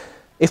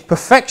 If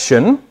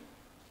perfection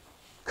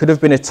could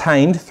have been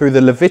attained through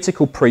the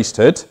Levitical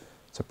priesthood,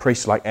 so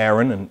priests like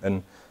Aaron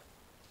and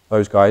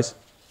those guys,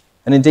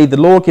 and indeed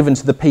the law given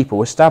to the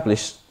people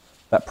established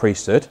that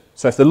priesthood.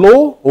 So if the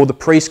law or the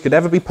priest could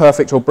ever be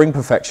perfect or bring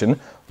perfection,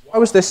 why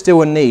was there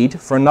still a need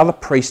for another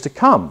priest to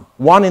come?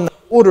 One in the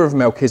order of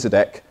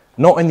Melchizedek,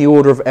 not in the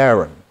order of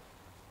Aaron.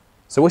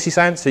 So what's he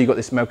saying? So you've got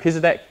this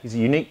Melchizedek, he's a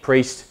unique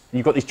priest,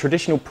 you've got these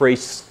traditional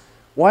priests.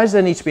 Why does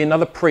there need to be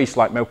another priest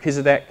like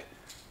Melchizedek?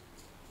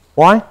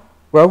 Why?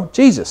 Well,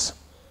 Jesus.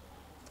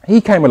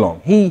 He came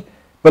along. He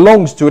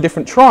belongs to a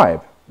different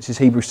tribe. This is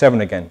Hebrews 7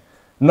 again.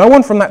 No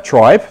one from that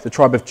tribe, the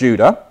tribe of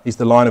Judah, he's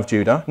the line of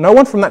Judah, no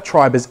one from that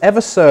tribe has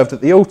ever served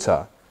at the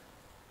altar.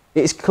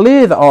 It is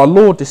clear that our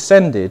Lord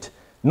descended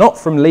not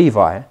from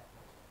Levi,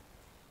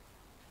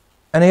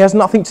 and he has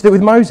nothing to do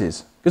with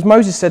Moses, because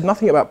Moses said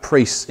nothing about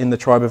priests in the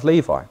tribe of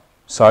Levi.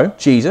 So,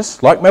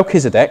 Jesus, like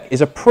Melchizedek,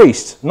 is a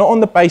priest, not on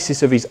the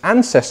basis of his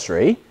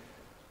ancestry,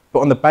 but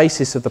on the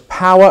basis of the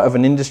power of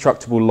an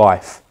indestructible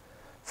life.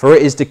 For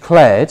it is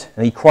declared,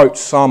 and he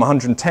quotes Psalm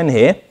 110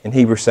 here in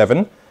Hebrews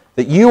 7,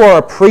 that you are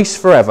a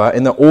priest forever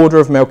in the order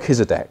of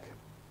Melchizedek.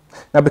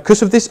 Now,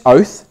 because of this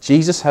oath,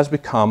 Jesus has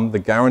become the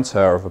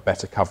guarantor of a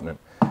better covenant.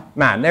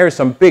 Man, there are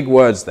some big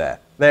words there.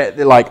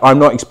 They're like, I'm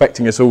not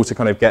expecting us all to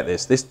kind of get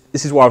this. This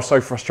is why I was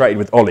so frustrated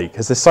with Ollie,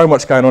 because there's so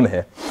much going on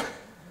here.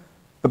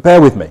 But bear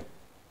with me.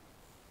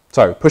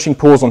 So, pushing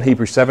pause on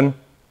Hebrews 7.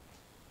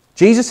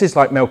 Jesus is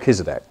like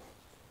Melchizedek.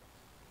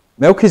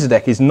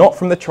 Melchizedek is not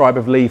from the tribe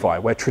of Levi,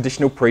 where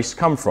traditional priests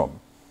come from.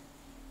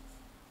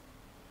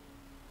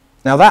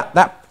 Now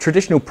that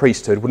traditional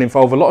priesthood would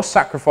involve a lot of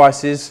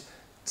sacrifices,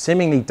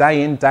 seemingly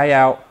day in, day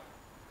out,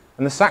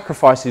 and the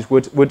sacrifices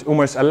would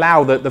almost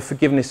allow the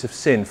forgiveness of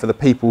sin for the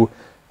people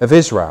of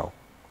Israel.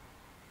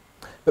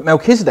 But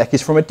Melchizedek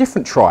is from a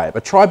different tribe,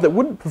 a tribe that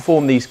wouldn't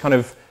perform these kind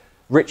of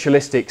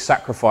ritualistic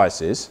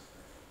sacrifices,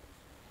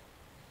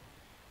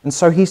 and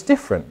so he's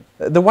different.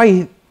 The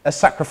way a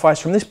sacrifice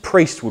from this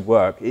priest would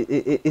work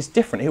is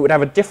different. It would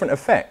have a different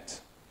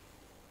effect.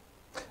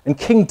 And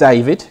King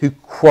David, who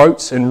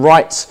quotes and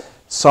writes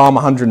Psalm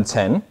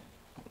 110,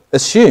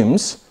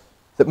 assumes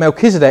that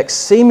Melchizedek's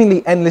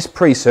seemingly endless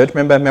priesthood,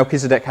 remember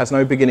Melchizedek has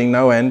no beginning,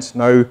 no end,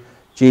 no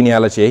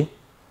genealogy,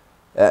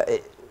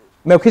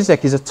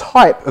 Melchizedek is a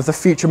type of the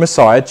future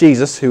Messiah,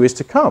 Jesus, who is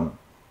to come.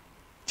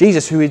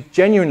 Jesus, who is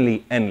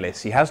genuinely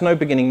endless. He has no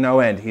beginning, no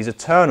end. He's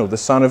eternal, the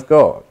Son of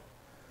God.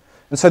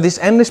 And so this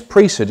endless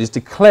priesthood is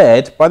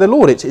declared by the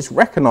Lord. It's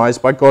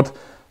recognized by God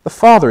the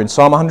Father in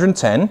Psalm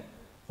 110,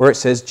 where it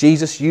says,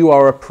 Jesus, you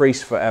are a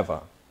priest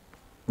forever.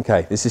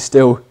 Okay, this is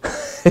still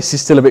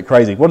a bit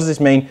crazy. What does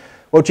this mean?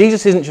 Well,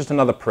 Jesus isn't just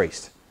another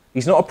priest.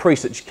 He's not a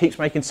priest that just keeps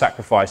making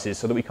sacrifices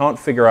so that we can't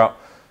figure out,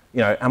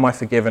 am I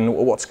forgiven?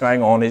 What's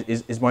going on?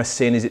 Is my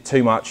sin? Is it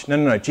too much?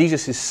 No.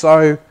 Jesus is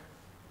so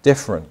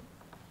different.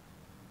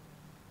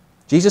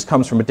 Jesus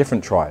comes from a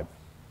different tribe.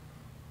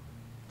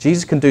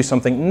 Jesus can do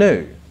something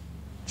new.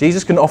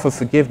 Jesus can offer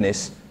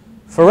forgiveness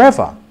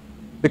forever,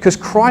 because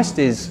Christ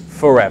is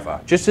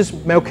forever. Just as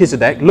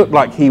Melchizedek looked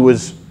like he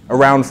was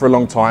around for a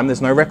long time,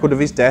 there's no record of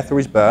his death or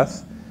his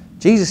birth,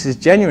 Jesus is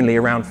genuinely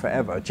around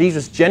forever.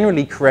 Jesus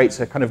genuinely creates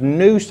a kind of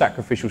new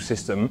sacrificial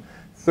system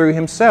through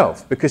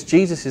himself, because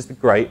Jesus is the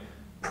great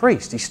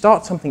priest. He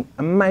starts something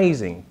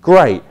amazing,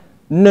 great,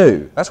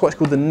 new. That's why it's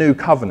called the new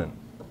covenant.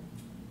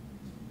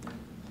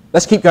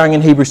 let's keep going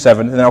in Hebrews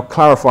 7, and then I'll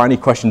clarify any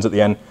questions at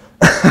the end.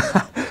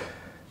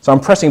 So I'm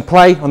pressing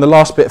play on the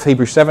last bit of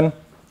Hebrews 7.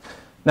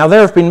 Now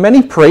there have been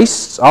many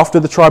priests after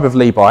the tribe of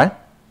Levi,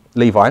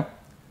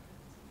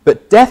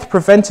 but death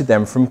prevented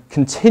them from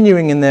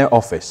continuing in their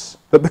office.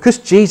 But because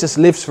Jesus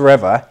lives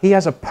forever, he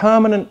has a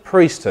permanent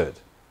priesthood.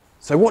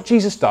 So what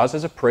Jesus does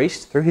as a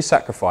priest through his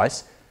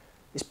sacrifice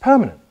is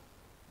permanent.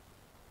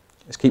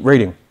 Let's keep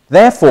reading.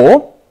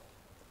 Therefore,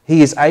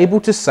 he is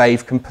able to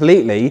save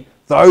completely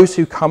those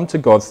who come to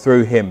God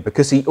through him,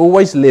 because he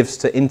always lives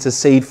to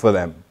intercede for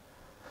them.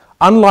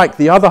 Unlike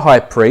the other high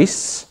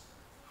priests,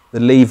 the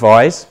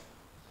Levites,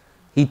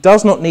 he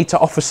does not need to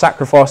offer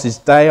sacrifices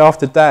day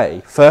after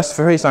day, first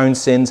for his own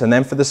sins and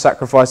then for the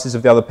sacrifices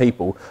of the other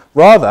people.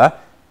 Rather,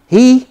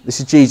 he, this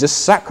is Jesus,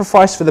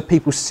 sacrificed for the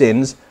people's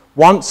sins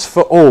once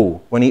for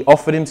all when he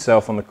offered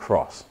himself on the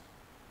cross.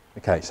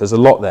 Okay, so there's a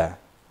lot there.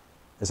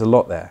 There's a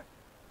lot there.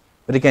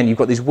 But again, you've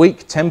got these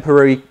weak,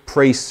 temporary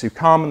priests who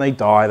come and they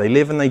die, they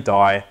live and they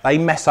die, they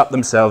mess up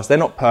themselves, they're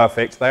not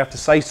perfect, they have to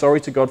say sorry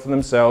to God for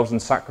themselves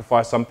and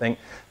sacrifice something,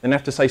 then they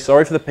have to say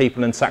sorry for the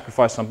people and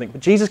sacrifice something.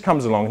 But Jesus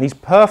comes along and he's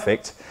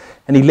perfect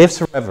and he lives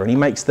forever and he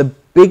makes the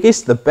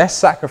biggest, the best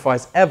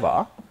sacrifice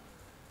ever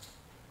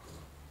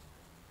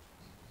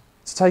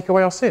to take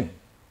away our sin.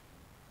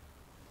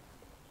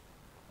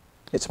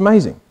 It's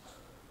amazing.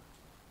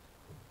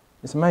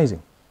 It's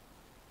amazing.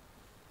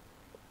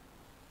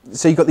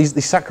 So you've got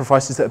these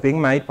sacrifices that are being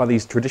made by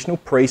these traditional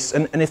priests,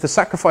 and if the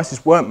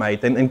sacrifices weren't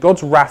made, then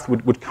God's wrath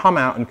would come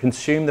out and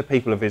consume the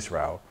people of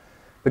Israel,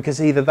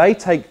 because either they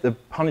take the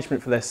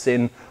punishment for their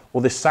sin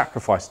or this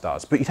sacrifice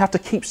does. But you'd have to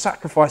keep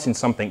sacrificing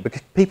something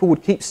because people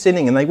would keep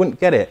sinning and they wouldn't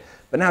get it.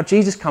 But now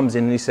Jesus comes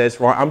in and he says,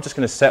 right, I'm just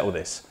going to settle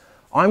this.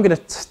 I'm going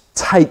to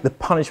take the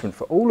punishment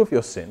for all of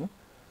your sin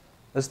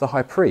as the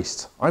high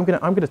priest. I'm going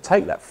to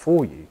take that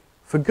for you,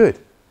 for good,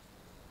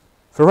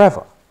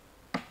 forever.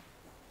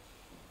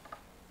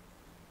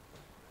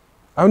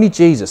 Only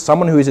Jesus,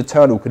 someone who is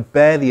eternal, could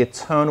bear the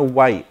eternal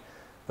weight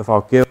of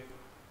our guilt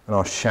and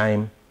our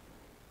shame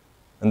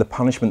and the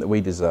punishment that we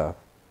deserve.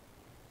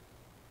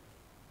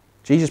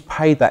 Jesus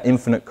paid that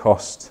infinite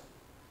cost,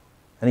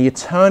 and he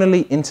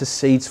eternally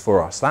intercedes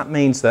for us. That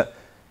means that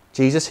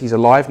Jesus, he's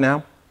alive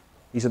now,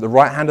 he's at the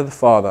right hand of the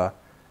Father,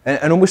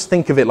 and almost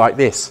think of it like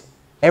this.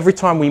 Every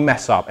time we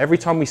mess up, every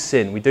time we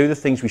sin, we do the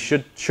things we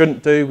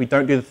shouldn't do, we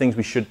don't do the things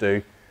we should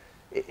do,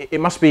 it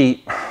must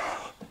be,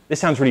 this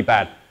sounds really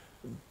bad,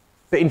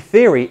 but in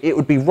theory, it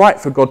would be right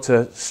for God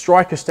to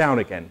strike us down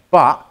again.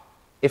 But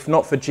if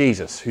not for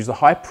Jesus, who's the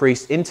high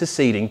priest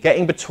interceding,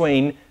 getting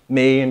between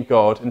me and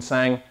God and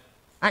saying,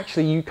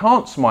 actually, you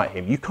can't smite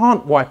him. You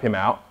can't wipe him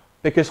out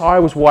because I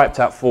was wiped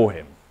out for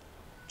him.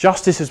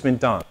 Justice has been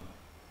done.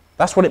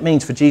 That's what it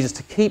means for Jesus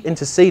to keep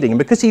interceding. And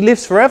because he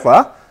lives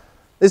forever,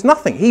 there's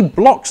nothing. He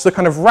blocks the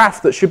kind of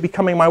wrath that should be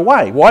coming my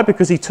way. Why?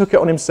 Because he took it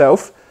on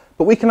himself.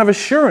 But we can have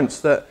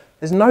assurance that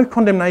there's no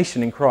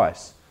condemnation in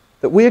Christ,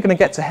 that we are going to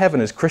get to heaven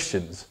as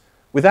Christians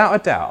without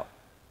a doubt,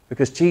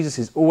 because Jesus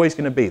is always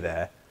going to be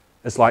there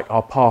as like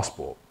our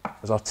passport,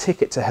 as our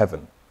ticket to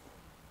heaven,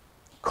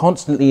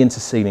 constantly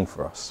interceding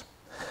for us.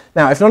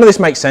 Now, if none of this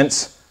makes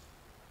sense,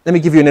 let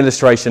me give you an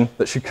illustration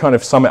that should kind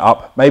of sum it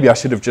up. Maybe I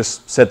should have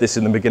just said this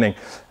in the beginning.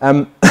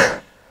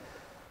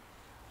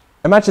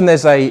 Imagine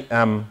there's a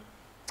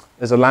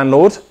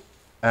landlord,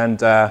 and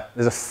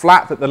there's a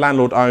flat that the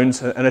landlord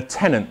owns and a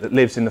tenant that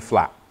lives in the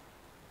flat.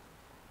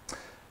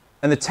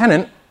 And the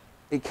tenant,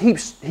 he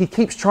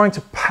keeps trying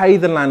to pay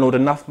the landlord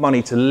enough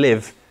money to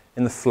live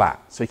in the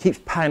flat. So he keeps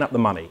paying up the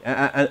money.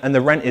 And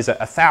the rent is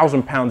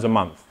 £1,000 a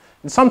month.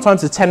 And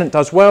sometimes the tenant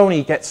does well and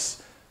he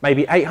gets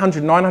maybe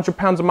 £800,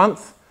 £900 a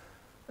month.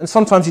 And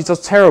sometimes he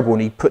does terrible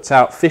and he puts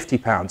out £50,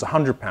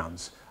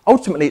 £100.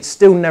 Ultimately, it's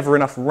still never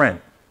enough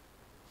rent.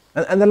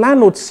 And the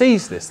landlord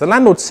sees this. The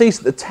landlord sees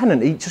that the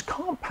tenant, he just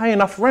can't pay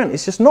enough rent.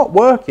 It's just not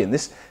working.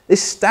 This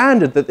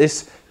standard that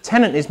this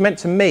tenant is meant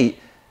to meet,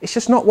 it's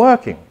just not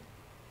working.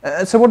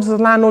 And so what does the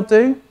landlord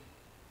do?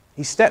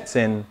 He steps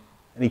in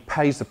and he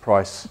pays the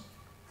price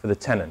for the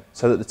tenant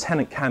so that the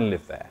tenant can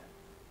live there.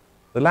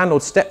 The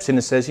landlord steps in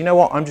and says, you know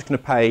what, I'm just going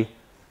to pay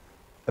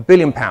 £1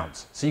 billion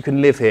so you can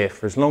live here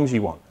for as long as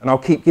you want. And I'll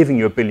keep giving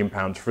you £1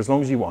 billion for as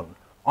long as you want.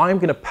 I'm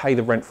going to pay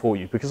the rent for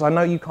you because I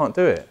know you can't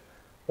do it.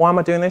 Why am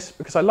I doing this?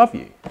 Because I love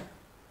you.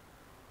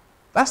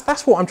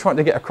 That's what I'm trying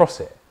to get across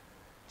here.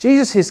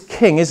 Jesus is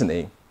king, isn't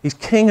he? He's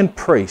king and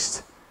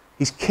priest.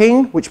 He's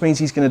king, which means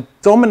he's going to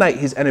dominate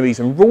his enemies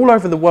and rule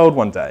over the world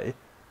one day.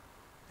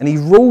 And he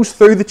rules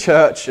through the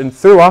church and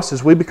through us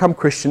as we become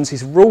Christians.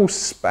 His rule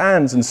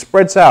spans and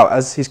spreads out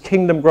as his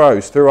kingdom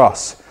grows through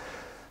us.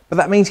 But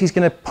that means he's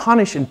going to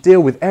punish and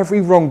deal with every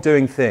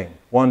wrongdoing thing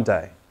one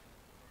day.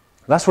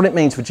 That's what it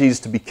means for Jesus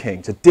to be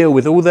king, to deal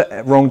with all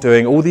the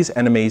wrongdoing, all these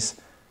enemies.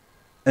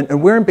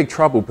 And we're in big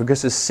trouble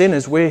because as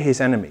sinners, we're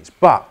his enemies.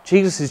 But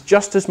Jesus is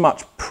just as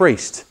much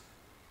priest.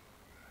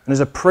 And as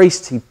a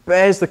priest, he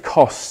bears the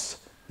costs.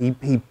 He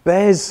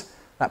bears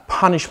that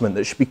punishment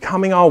that should be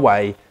coming our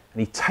way, and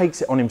he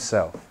takes it on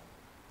himself.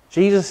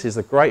 Jesus is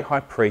the great high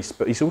priest,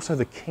 but he's also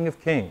the King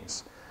of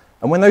Kings.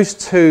 And when those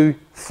two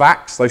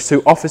facts, those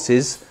two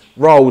offices,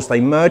 roles,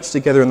 they merge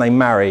together and they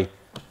marry,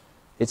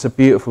 it's a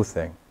beautiful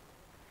thing.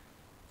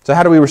 So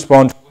how do we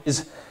respond?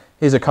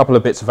 Here's a couple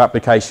of bits of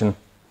application,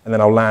 and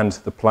then I'll land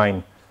the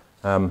plane,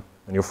 and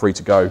you're free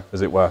to go,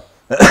 as it were.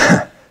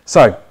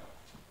 So,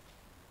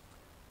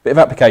 bit of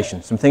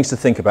application, some things to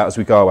think about as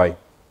we go away.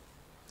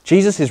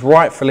 Jesus is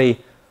rightfully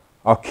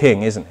our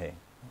king, isn't he?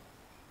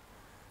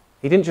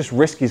 He didn't just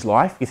risk his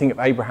life. You think of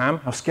Abraham,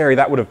 how scary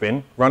that would have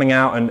been, running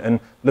out and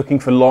looking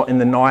for Lot in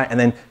the night and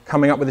then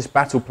coming up with this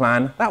battle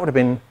plan. That would have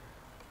been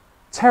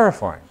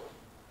terrifying.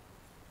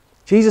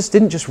 Jesus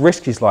didn't just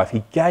risk his life,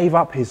 he gave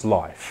up his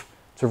life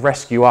to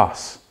rescue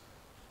us.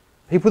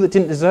 People that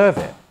didn't deserve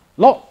it.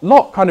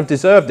 Lot kind of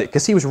deserved it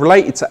because he was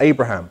related to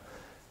Abraham.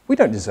 We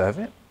don't deserve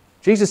it.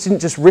 Jesus didn't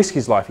just risk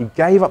his life, he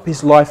gave up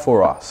his life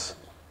for us.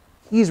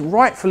 He is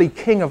rightfully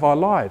king of our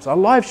lives. Our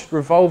lives should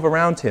revolve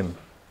around him.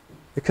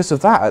 Because of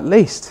that, at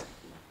least.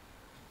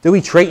 Do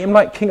we treat him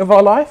like king of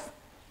our life?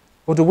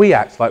 Or do we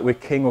act like we're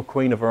king or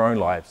queen of our own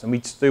lives and we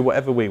just do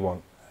whatever we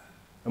want?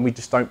 And we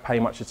just don't pay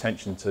much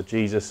attention to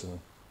Jesus. And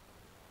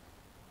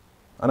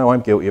I know I'm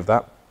guilty of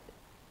that.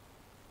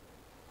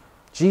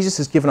 Jesus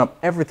has given up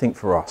everything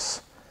for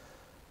us.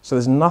 So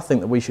there's nothing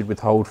that we should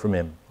withhold from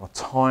him. Our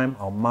time,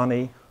 our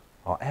money,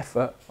 our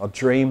effort, our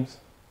dreams.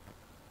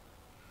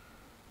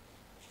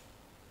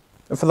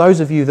 And for those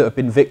of you that have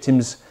been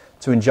victims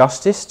to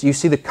injustice, do you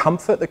see the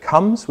comfort that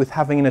comes with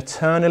having an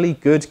eternally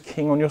good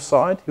king on your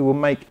side who will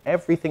make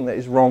everything that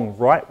is wrong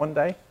right one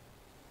day?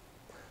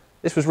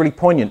 This was really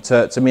poignant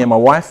to me and my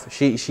wife.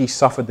 She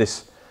suffered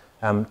this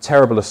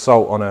terrible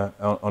assault on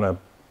a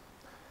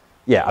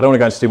yeah, I don't want to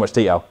go into too much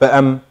detail,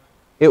 but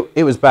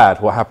it was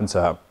bad what happened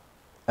to her.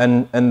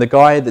 And the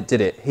guy that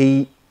did it,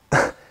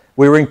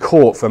 we were in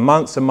court for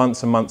months and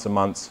months and months and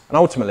months, and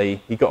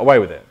ultimately he got away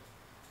with it.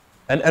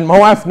 And my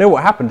wife knew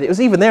what happened. It was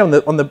even there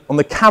on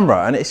the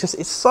camera, and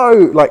it's so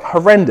like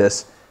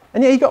horrendous.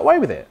 And yet he got away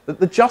with it.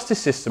 The justice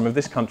system of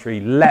this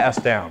country let us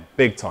down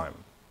big time.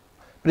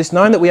 But it's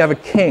known that we have a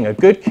king, a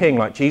good king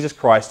like Jesus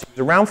Christ, who's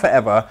around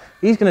forever.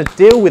 He's going to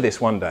deal with this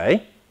one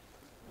day.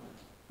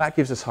 That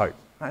gives us hope.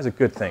 That is a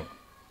good thing.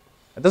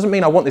 It doesn't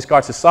mean I want this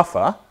guy to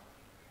suffer.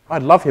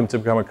 I'd love him to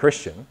become a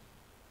Christian.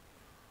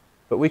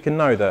 But we can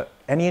know that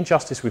any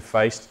injustice we've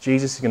faced,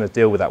 Jesus is going to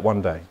deal with that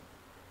one day.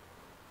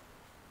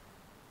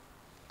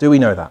 Do we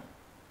know that?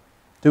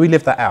 Do we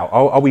live that out?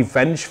 Are we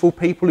vengeful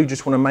people who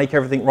just want to make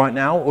everything right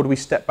now? Or do we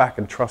step back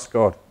and trust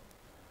God?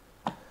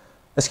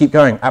 Let's keep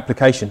going.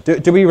 Application.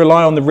 Do we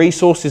rely on the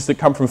resources that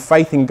come from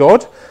faith in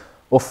God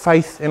or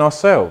faith in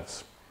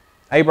ourselves?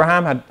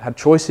 Abraham had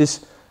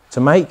choices to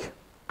make.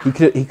 He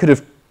could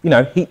have,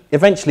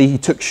 eventually he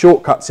took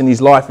shortcuts in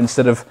his life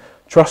instead of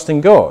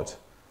trusting God.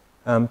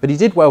 But he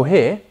did well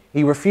here.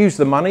 He refused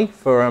the money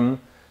for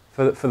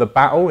the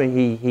battle.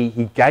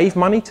 He gave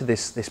money to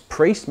this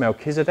priest,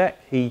 Melchizedek.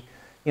 He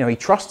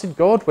trusted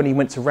God when he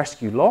went to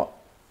rescue Lot.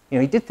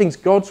 He did things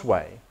God's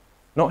way,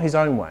 not his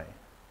own way.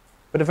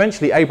 But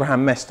eventually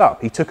Abraham messed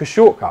up. He took a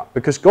shortcut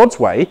because God's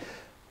way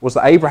was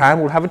that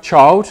Abraham will have a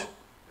child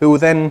who will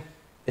then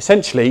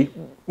essentially,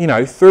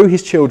 through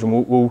his children,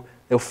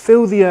 they'll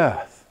fill the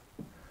earth.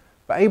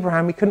 But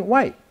Abraham, he couldn't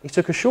wait. He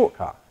took a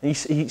shortcut. He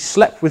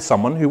slept with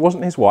someone who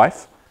wasn't his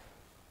wife.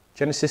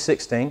 Genesis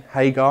 16,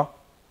 Hagar.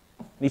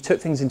 And he took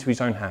things into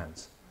his own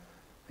hands.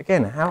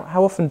 Again,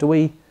 how often do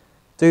we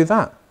do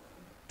that?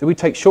 Do we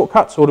take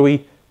shortcuts or do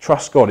we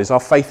trust God? Is our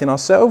faith in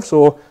ourselves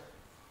or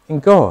in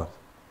God?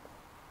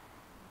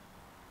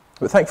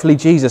 But thankfully,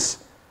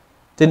 Jesus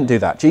didn't do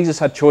that. Jesus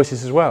had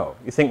choices as well.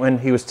 You think when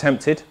he was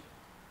tempted,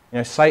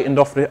 Satan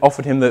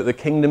offered him the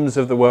kingdoms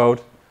of the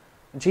world,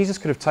 and Jesus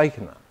could have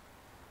taken that.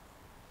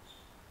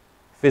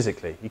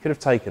 Physically, he could have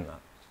taken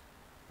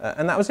that.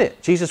 And that was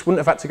it. Jesus wouldn't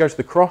have had to go to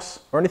the cross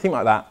or anything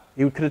like that.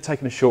 He could have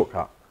taken a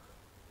shortcut.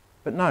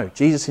 But no,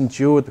 Jesus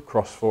endured the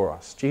cross for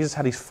us. Jesus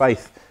had his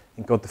faith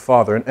in God the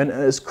Father. And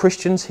as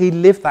Christians, he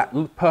lived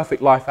that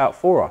perfect life out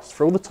for us.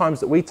 For all the times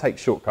that we take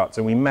shortcuts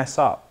and we mess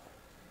up,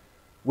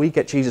 we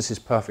get Jesus'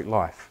 perfect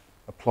life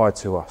applied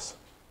to us.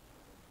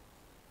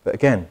 But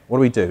again,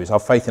 what do? Is our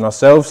faith in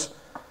ourselves?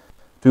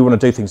 Do we want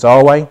to do things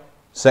our way?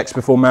 Sex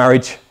before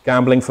marriage,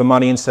 gambling for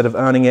money instead of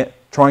earning it,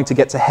 trying to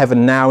get to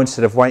heaven now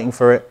instead of waiting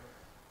for it?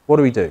 What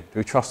do? Do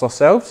we trust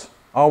ourselves,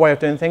 our way of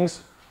doing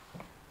things?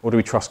 Or do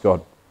we trust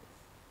God?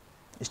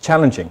 It's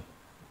challenging.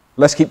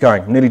 Let's keep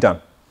going. I'm nearly done.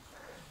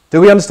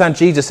 Do we understand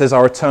Jesus as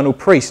our eternal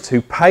priest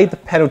who paid the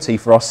penalty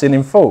for our sin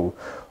in full?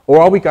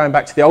 Or are we going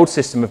back to the old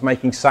system of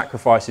making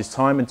sacrifices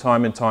time and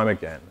time and time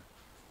again?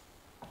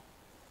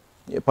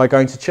 By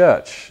going to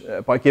church,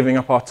 by giving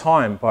up our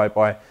time,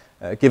 by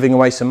giving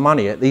away some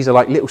money. These are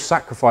like little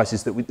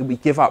sacrifices that we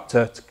give up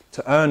to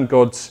earn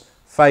God's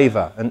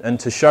favour and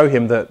to show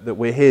him that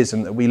we're his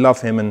and that we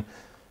love him. And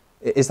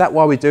is that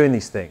why we're doing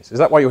these things? Is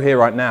that why you're here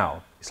right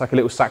now? It's like a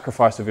little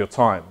sacrifice of your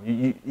time.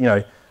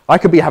 I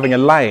could be having a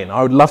lane.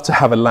 I would love to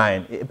have a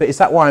lane. But is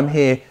that why I'm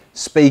here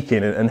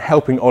speaking and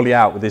helping Ollie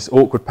out with this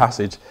awkward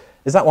passage?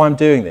 Is that why I'm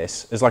doing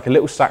this? As like a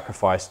little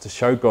sacrifice to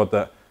show God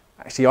that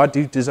actually I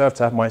do deserve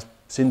to have my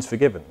sins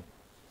forgiven.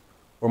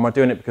 Or am I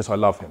doing it because I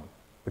love him?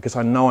 Because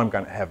I know I'm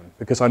going to heaven?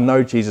 Because I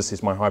know Jesus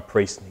is my high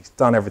priest and he's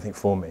done everything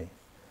for me?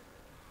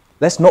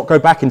 Let's not go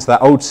back into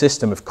that old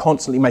system of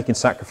constantly making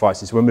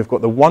sacrifices when we've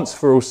got the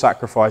once-for-all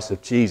sacrifice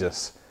of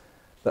Jesus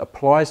that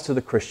applies to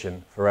the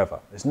Christian forever.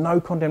 There's no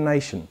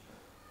condemnation.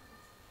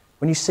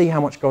 When you see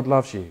how much God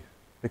loves you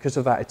because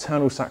of that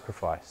eternal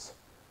sacrifice,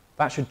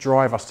 that should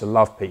drive us to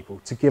love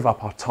people, to give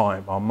up our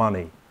time, our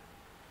money.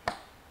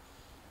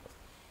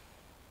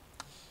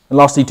 And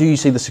lastly, do you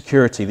see the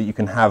security that you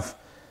can have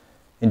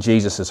in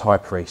Jesus as high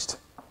priest?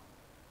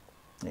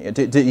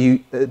 Do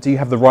you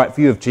have the right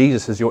view of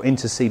Jesus as your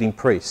interceding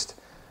priest?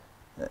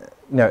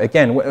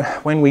 Again,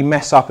 when we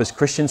mess up as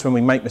Christians, when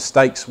we make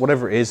mistakes,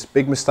 whatever it is,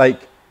 big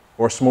mistake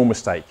or a small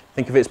mistake,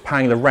 think of it as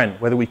paying the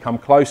rent, whether we come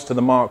close to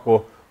the mark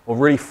or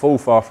really fall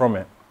far from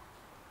it.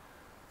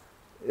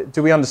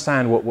 Do we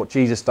understand what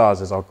Jesus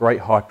does as our great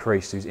high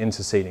priest who's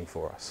interceding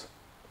for us?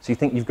 So you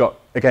think you've got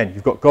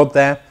God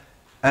there,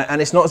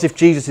 and it's not as if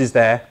Jesus is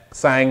there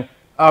saying,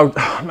 oh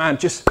man,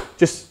 just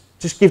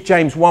give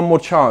James one more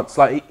chance.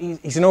 Like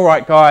he's an all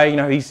right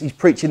guy, he's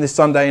preaching this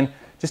Sunday, and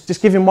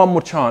just give him one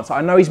more chance. I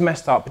know he's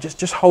messed up, but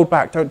just hold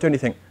back, don't do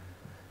anything.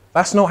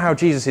 That's not how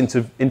Jesus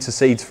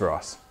intercedes for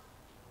us.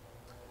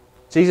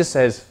 Jesus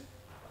says,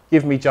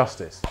 give me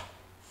justice.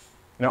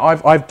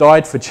 I've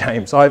died for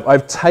James.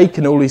 I've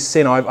taken all his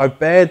sin. I've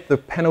bared the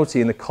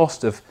penalty and the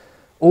cost of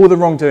all the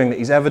wrongdoing that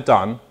he's ever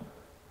done.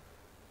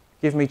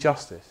 Give me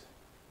justice.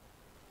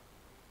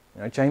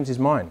 James is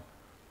mine.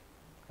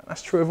 And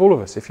that's true of all of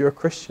us if you're a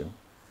Christian.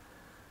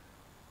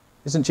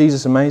 Isn't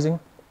Jesus amazing?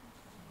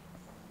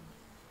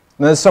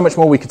 And there's so much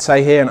more we could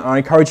say here, and I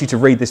encourage you to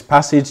read this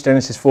passage,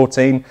 Genesis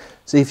 14,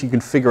 see if you can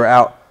figure it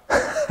out.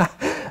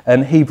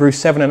 And Hebrews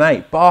 7 and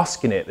 8,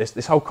 bask in it,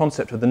 this whole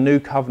concept of the new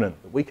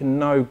covenant, that we can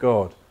know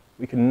God,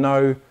 we can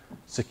know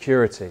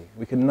security,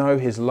 we can know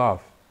his love,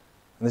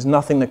 and there's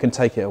nothing that can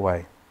take it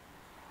away.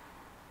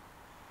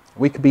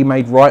 We can be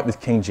made right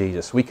with King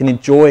Jesus. We can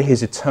enjoy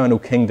his eternal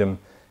kingdom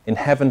in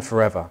heaven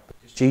forever.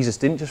 Jesus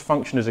didn't just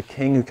function as a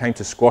king who came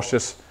to squash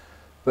us,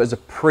 but as a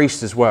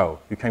priest as well,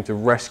 who came to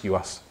rescue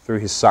us through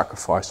his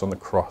sacrifice on the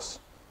cross.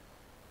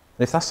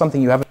 And if that's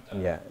something you haven't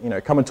done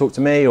yet, come and talk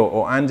to me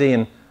or Andy,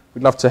 and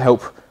we'd love to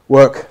help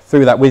work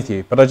through that with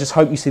you. But I just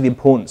hope you see the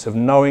importance of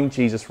knowing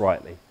Jesus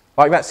rightly.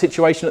 Like that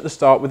situation at the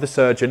start with the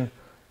surgeon,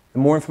 the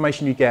more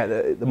information you get,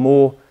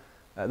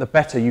 the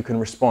better you can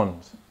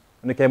respond.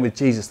 And again with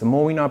Jesus, the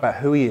more we know about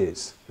who he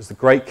is as the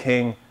great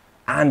king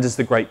and as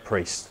the great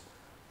priest,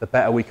 the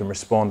better we can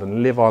respond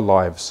and live our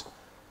lives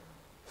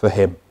for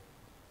him.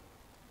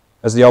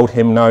 As the old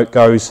hymn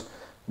goes,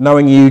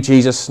 knowing you,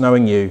 Jesus,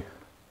 knowing you,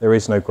 there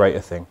is no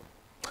greater thing.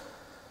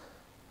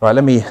 Right,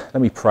 let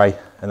me pray,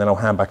 and then I'll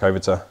hand back over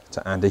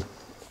to Andy.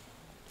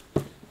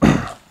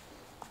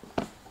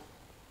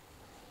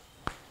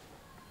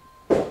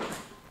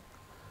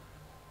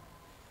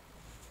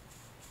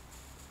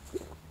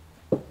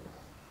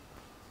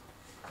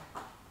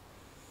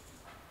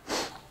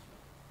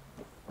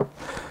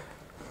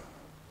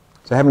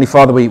 So Heavenly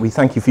Father, we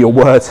thank you for your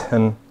word,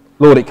 and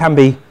Lord, it can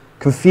be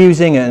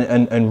confusing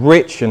and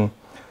rich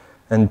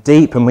and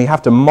deep, and we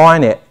have to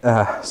mine it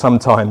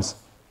sometimes.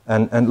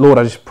 And Lord,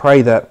 I just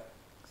pray that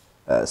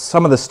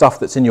some of the stuff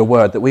that's in your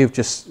word, that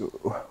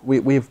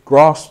we've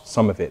grasped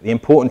some of it, the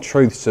important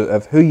truths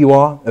of who you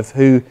are, of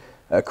who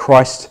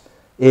Christ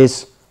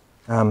is,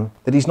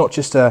 that he's not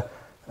just a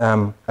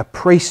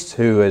priest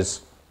who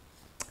has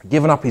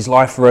given up his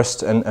life for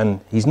us, and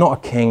he's not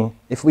a king.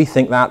 If we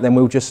think that, then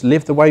we'll just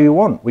live the way we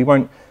want. We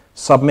won't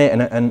submit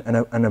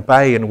and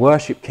obey and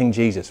worship King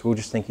Jesus. We'll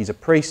just think he's a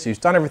priest who's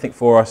done everything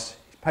for us,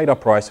 he's paid our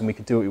price, and we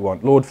can do what we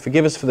want. Lord,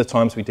 forgive us for the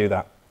times we do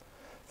that.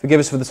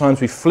 Forgive us for the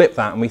times we flip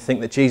that and we think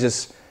that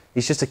Jesus,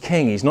 he's just a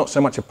king, he's not so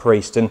much a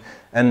priest,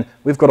 and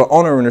we've got to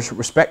honour and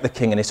respect the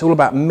king, and it's all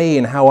about me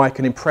and how I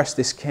can impress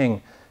this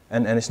king,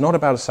 and it's not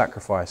about a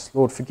sacrifice.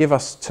 Lord, forgive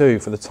us too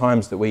for the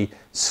times that we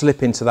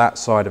slip into that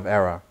side of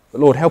error. But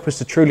Lord, help us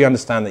to truly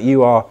understand that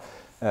you are,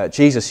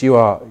 Jesus, you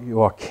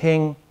are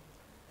King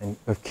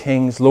of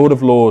kings, Lord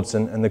of lords,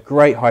 and the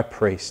great high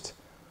priest,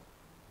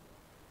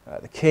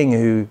 the king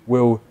who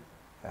will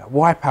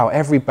wipe out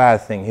every bad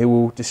thing, who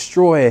will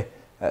destroy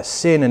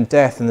sin and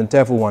death and the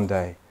devil one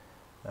day.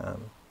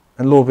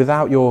 And Lord,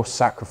 without your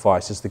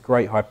sacrifice as the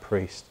great high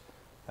priest,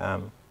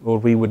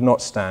 Lord, we would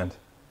not stand.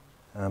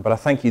 But I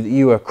thank you that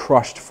you are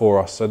crushed for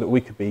us so that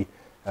we could be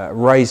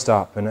raised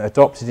up and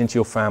adopted into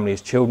your family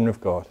as children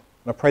of God.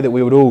 And I pray that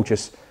we would all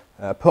just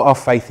put our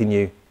faith in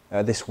you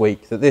this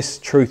week, that this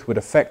truth would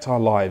affect our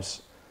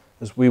lives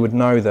as we would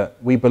know that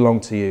we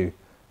belong to you,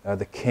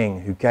 the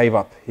King who gave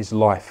up his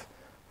life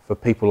for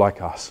people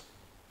like us.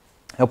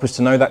 Help us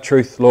to know that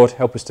truth, Lord.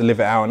 Help us to live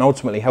it out, and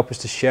ultimately help us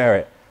to share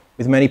it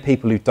with many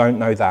people who don't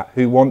know that,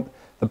 who want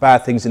the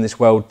bad things in this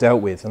world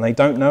dealt with, and they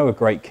don't know a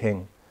great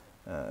king.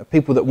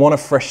 People that want a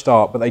fresh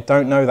start, but they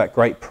don't know that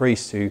great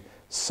priest who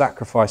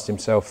sacrificed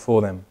himself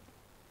for them.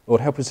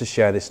 Lord, help us to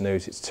share this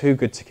news. It's too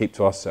good to keep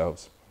to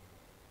ourselves.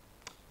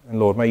 And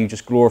Lord, may you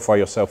just glorify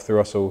yourself through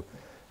us all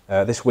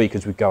this week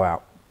as we go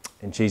out.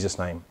 In Jesus'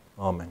 name,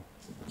 amen.